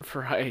do.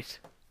 Right.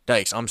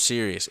 Dykes, I'm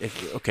serious.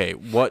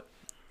 What?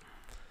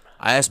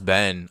 I asked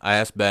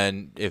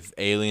Ben if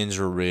aliens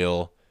are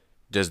real.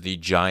 Does the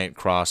giant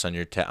cross on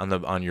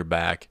on your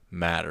back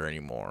matter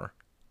anymore?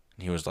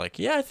 And he was like,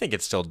 yeah, I think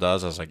it still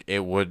does. I was like,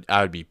 it would.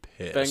 I would be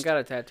pissed. Ben got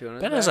a tattoo on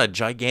his Ben back. has a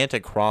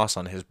gigantic cross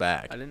on his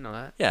back. I didn't know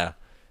that. Yeah,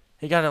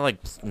 he got it like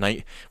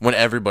when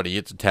everybody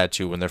gets a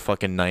tattoo when they're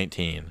fucking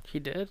 19. He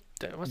did?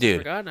 I must Dude, have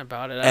forgotten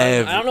about it.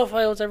 I don't know if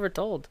I was ever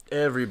told.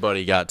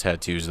 Everybody got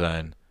tattoos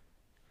then.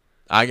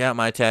 I got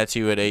my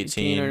tattoo at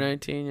 18 or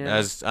 19, yeah.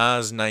 I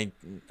was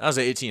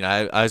 18.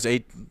 I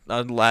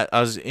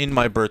was in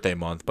my birthday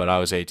month, but I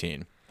was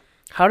 18.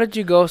 How did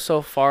you go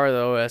so far,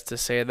 though, as to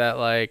say that,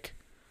 like,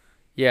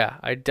 yeah,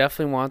 I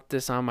definitely want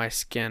this on my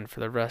skin for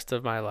the rest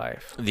of my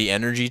life? The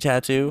energy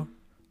tattoo?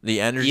 The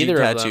energy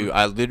Either of tattoo, them.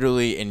 I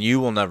literally, and you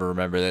will never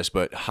remember this,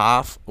 but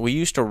we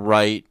used to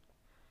write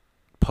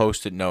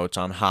Post-it notes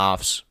on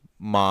Hoff's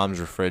mom's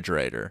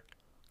refrigerator.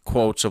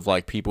 Quotes of,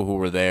 like, people who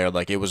were there.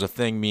 Like, it was a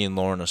thing me and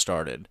Lorna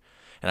started.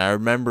 And I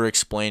remember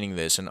explaining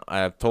this, and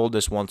I've told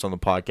this once on the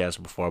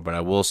podcast before, but I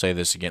will say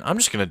this again. I'm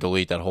just going to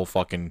delete that whole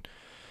fucking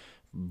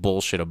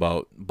bullshit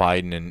about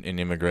Biden and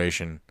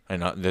immigration.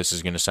 And this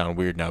is going to sound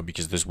weird now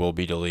because this will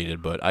be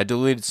deleted, but I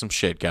deleted some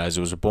shit, guys.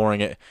 It was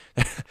it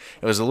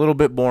was a little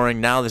bit boring.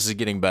 Now this is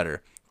getting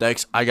better.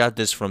 Thanks. I got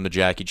this from the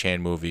Jackie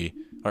Chan movie.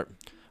 Or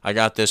I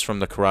got this from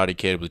the Karate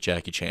Kid with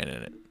Jackie Chan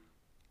in it.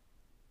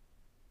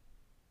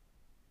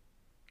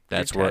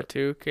 That's Your where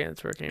tattoo? Okay,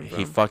 that's where it came from.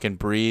 he fucking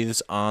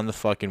breathes on the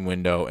fucking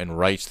window and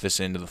writes this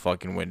into the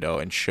fucking window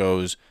and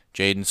shows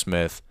Jaden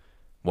Smith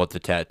what the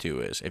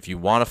tattoo is. If you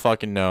want to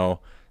fucking know,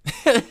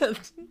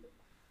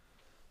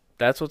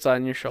 That's what's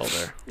on your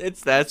shoulder.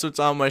 that's what's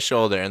on my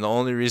shoulder. And the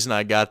only reason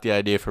I got the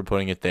idea for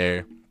putting it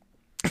there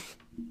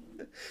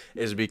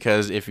is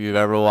because if you've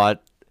ever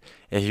watched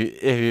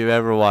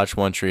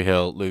One Tree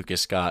Hill,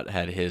 Lucas Scott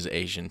had his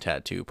Asian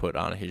tattoo put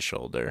on his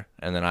shoulder,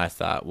 and then I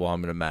thought, well,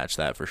 I'm gonna match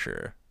that for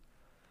sure.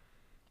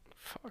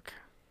 Fuck.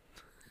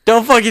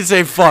 Don't fucking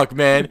say fuck,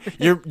 man.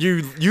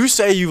 You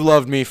say you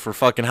loved me for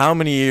fucking how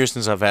many years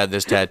since I've had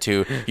this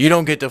tattoo. You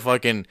don't get to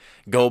fucking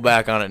go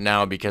back on it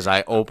now because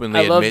I openly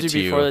I loved admit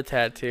you to before you. the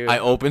tattaoo. I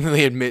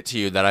openly admit to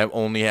you that I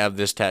only have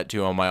this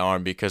tattoo on my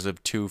arm because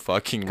of two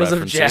fucking Because of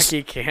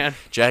references.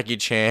 Jackie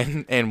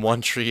Chan and One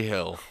Tree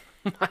Hill.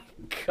 My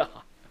God.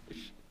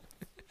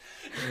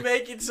 You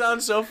make it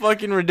sound so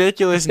fucking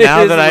ridiculous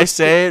now that I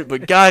say it,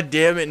 but god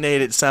damn it,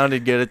 Nate, it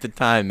sounded good at the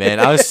time,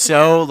 man. I was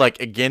so, like,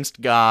 against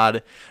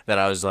God that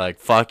I was like,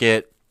 fuck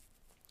it.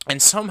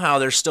 And somehow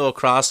there's still a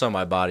cross on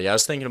my body. I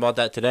was thinking about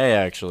that today,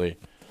 actually.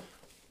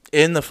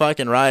 In the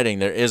fucking writing,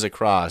 there is a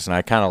cross, and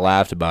I kind of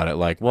laughed about it,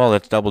 like, well,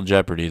 that's double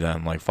jeopardy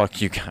then. Like,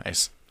 fuck you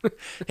guys.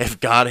 If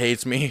God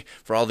hates me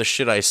for all the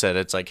shit I said,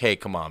 it's like, hey,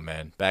 come on,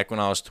 man. Back when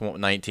I was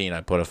 19,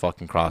 I put a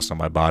fucking cross on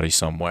my body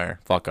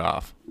somewhere. Fuck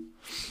off.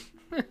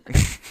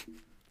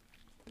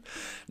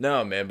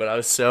 No, man, but I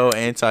was so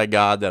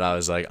anti-God that I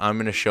was like, I'm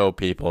going to show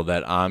people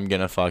that I'm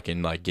going to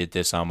fucking, like, get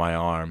this on my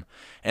arm.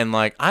 And,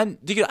 like, I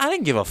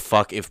didn't give a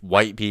fuck if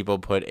white people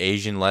put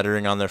Asian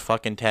lettering on their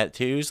fucking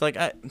tattoos. Like,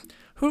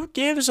 who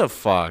gives a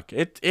fuck?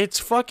 It's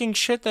fucking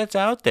shit that's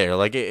out there.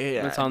 Like,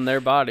 It's on their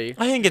body.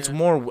 I think it's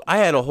more, I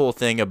had a whole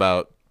thing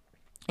about,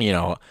 you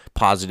know,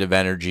 positive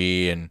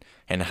energy and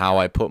how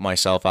I put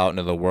myself out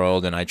into the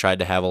world, and I tried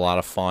to have a lot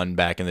of fun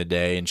back in the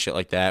day and shit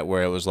like that,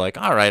 where it was like,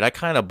 all right, I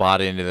kind of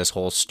bought into this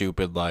whole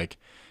stupid, like,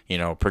 you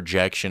know,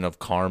 projection of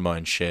karma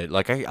and shit.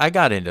 Like, I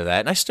got into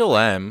that, and I still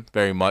am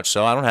very much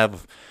so. I don't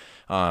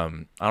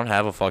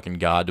have a fucking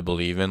God to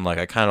believe in.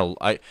 Like,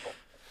 I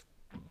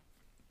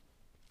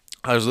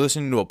was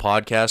listening to a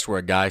podcast where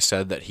a guy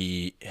said that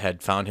he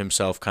had found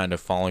himself kind of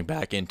falling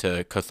back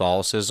into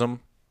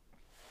Catholicism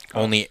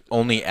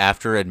only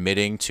after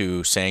admitting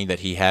to saying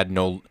that he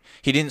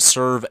didn't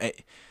serve.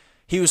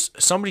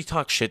 Somebody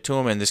talked shit to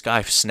him, and this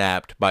guy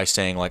snapped by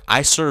saying, like,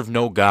 I serve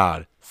no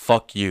God,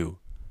 fuck you.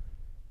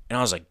 And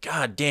I was like,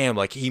 God damn,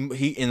 like,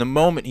 he in the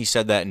moment he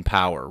said that in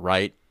power,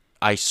 right?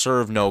 I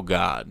serve no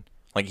God.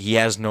 Like, he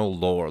has no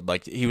Lord.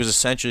 Like, he was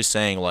essentially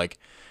saying, like,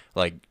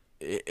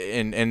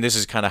 and this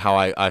is kind of how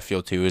I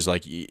feel too, is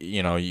like,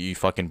 you know, you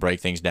fucking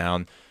break things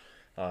down.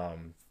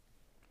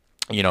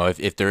 you know,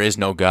 if there is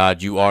no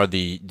God, you are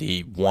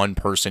the one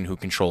person who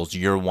controls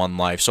your one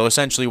life. So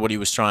essentially what he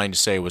was trying to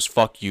say was,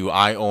 fuck you,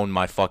 I own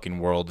my fucking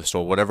world,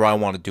 so whatever I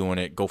want to do in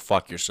it, go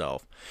fuck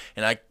yourself.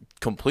 And I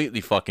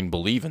completely fucking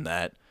believe in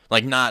that.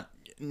 Like, not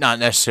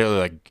necessarily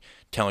like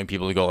telling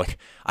people to go like,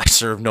 I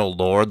serve no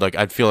lord. Like,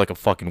 I'd feel like a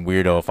fucking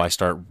weirdo if I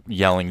start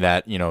yelling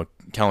that, you know,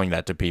 telling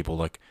that to people.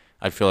 Like,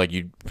 I feel like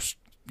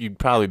you'd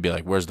probably be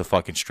like, where's the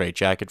fucking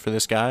straitjacket for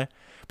this guy?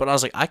 But I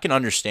was like, I can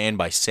understand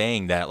by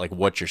saying that, like,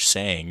 what you're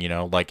saying, you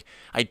know? Like,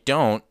 I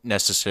don't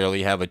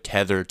necessarily have a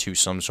tether to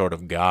some sort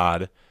of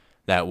God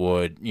that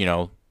would, you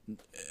know,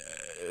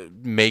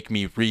 make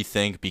me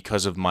rethink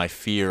because of my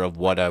fear of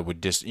what I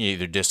would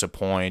either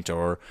disappoint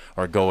or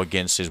go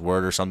against his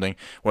word or something.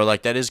 Where,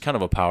 like, that is kind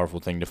of a powerful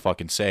thing to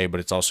fucking say, but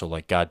it's also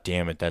like, God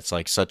damn it, that's,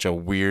 like, such a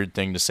weird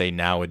thing to say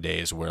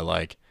nowadays where,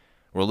 like,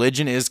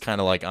 religion is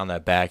kind of, like, on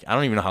that back. I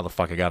don't even know how the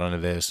fuck I got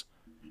onto this.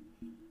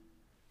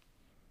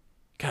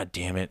 God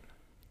damn it.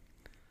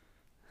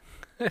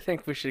 I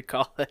think we should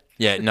call it.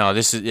 Yeah, no,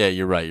 this is, yeah,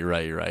 you're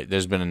right.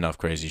 There's been enough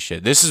crazy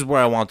shit. This is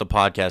where I want the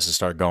podcast to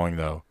start going,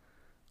 though.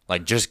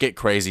 Like, just get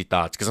crazy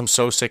thoughts, because I'm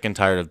so sick and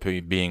tired of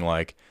being,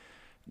 like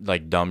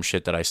dumb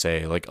shit that I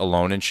say, like,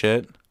 alone and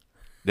shit.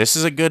 This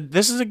is a good,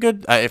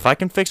 if I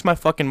can fix my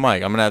fucking mic,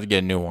 I'm going to have to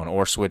get a new one,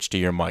 or switch to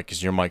your mic,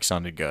 because your mic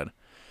sounded good.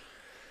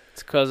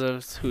 It's because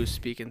of who's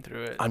speaking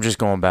through it. I'm just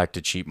going back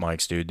to cheap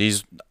mics, dude.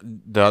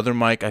 The other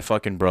mic I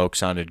fucking broke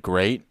sounded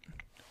great.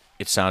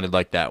 It sounded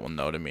like that one,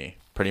 though, to me.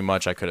 Pretty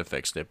much, I could have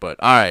fixed it. But,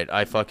 all right,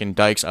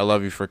 Dykes, I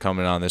love you for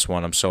coming on this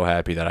one. I'm so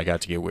happy that I got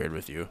to get weird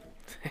with you.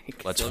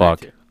 Thanks. Let's fuck.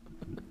 See,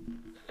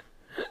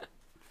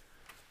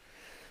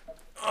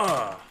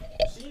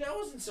 that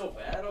wasn't so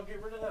bad. I'll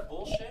get rid of that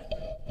bullshit.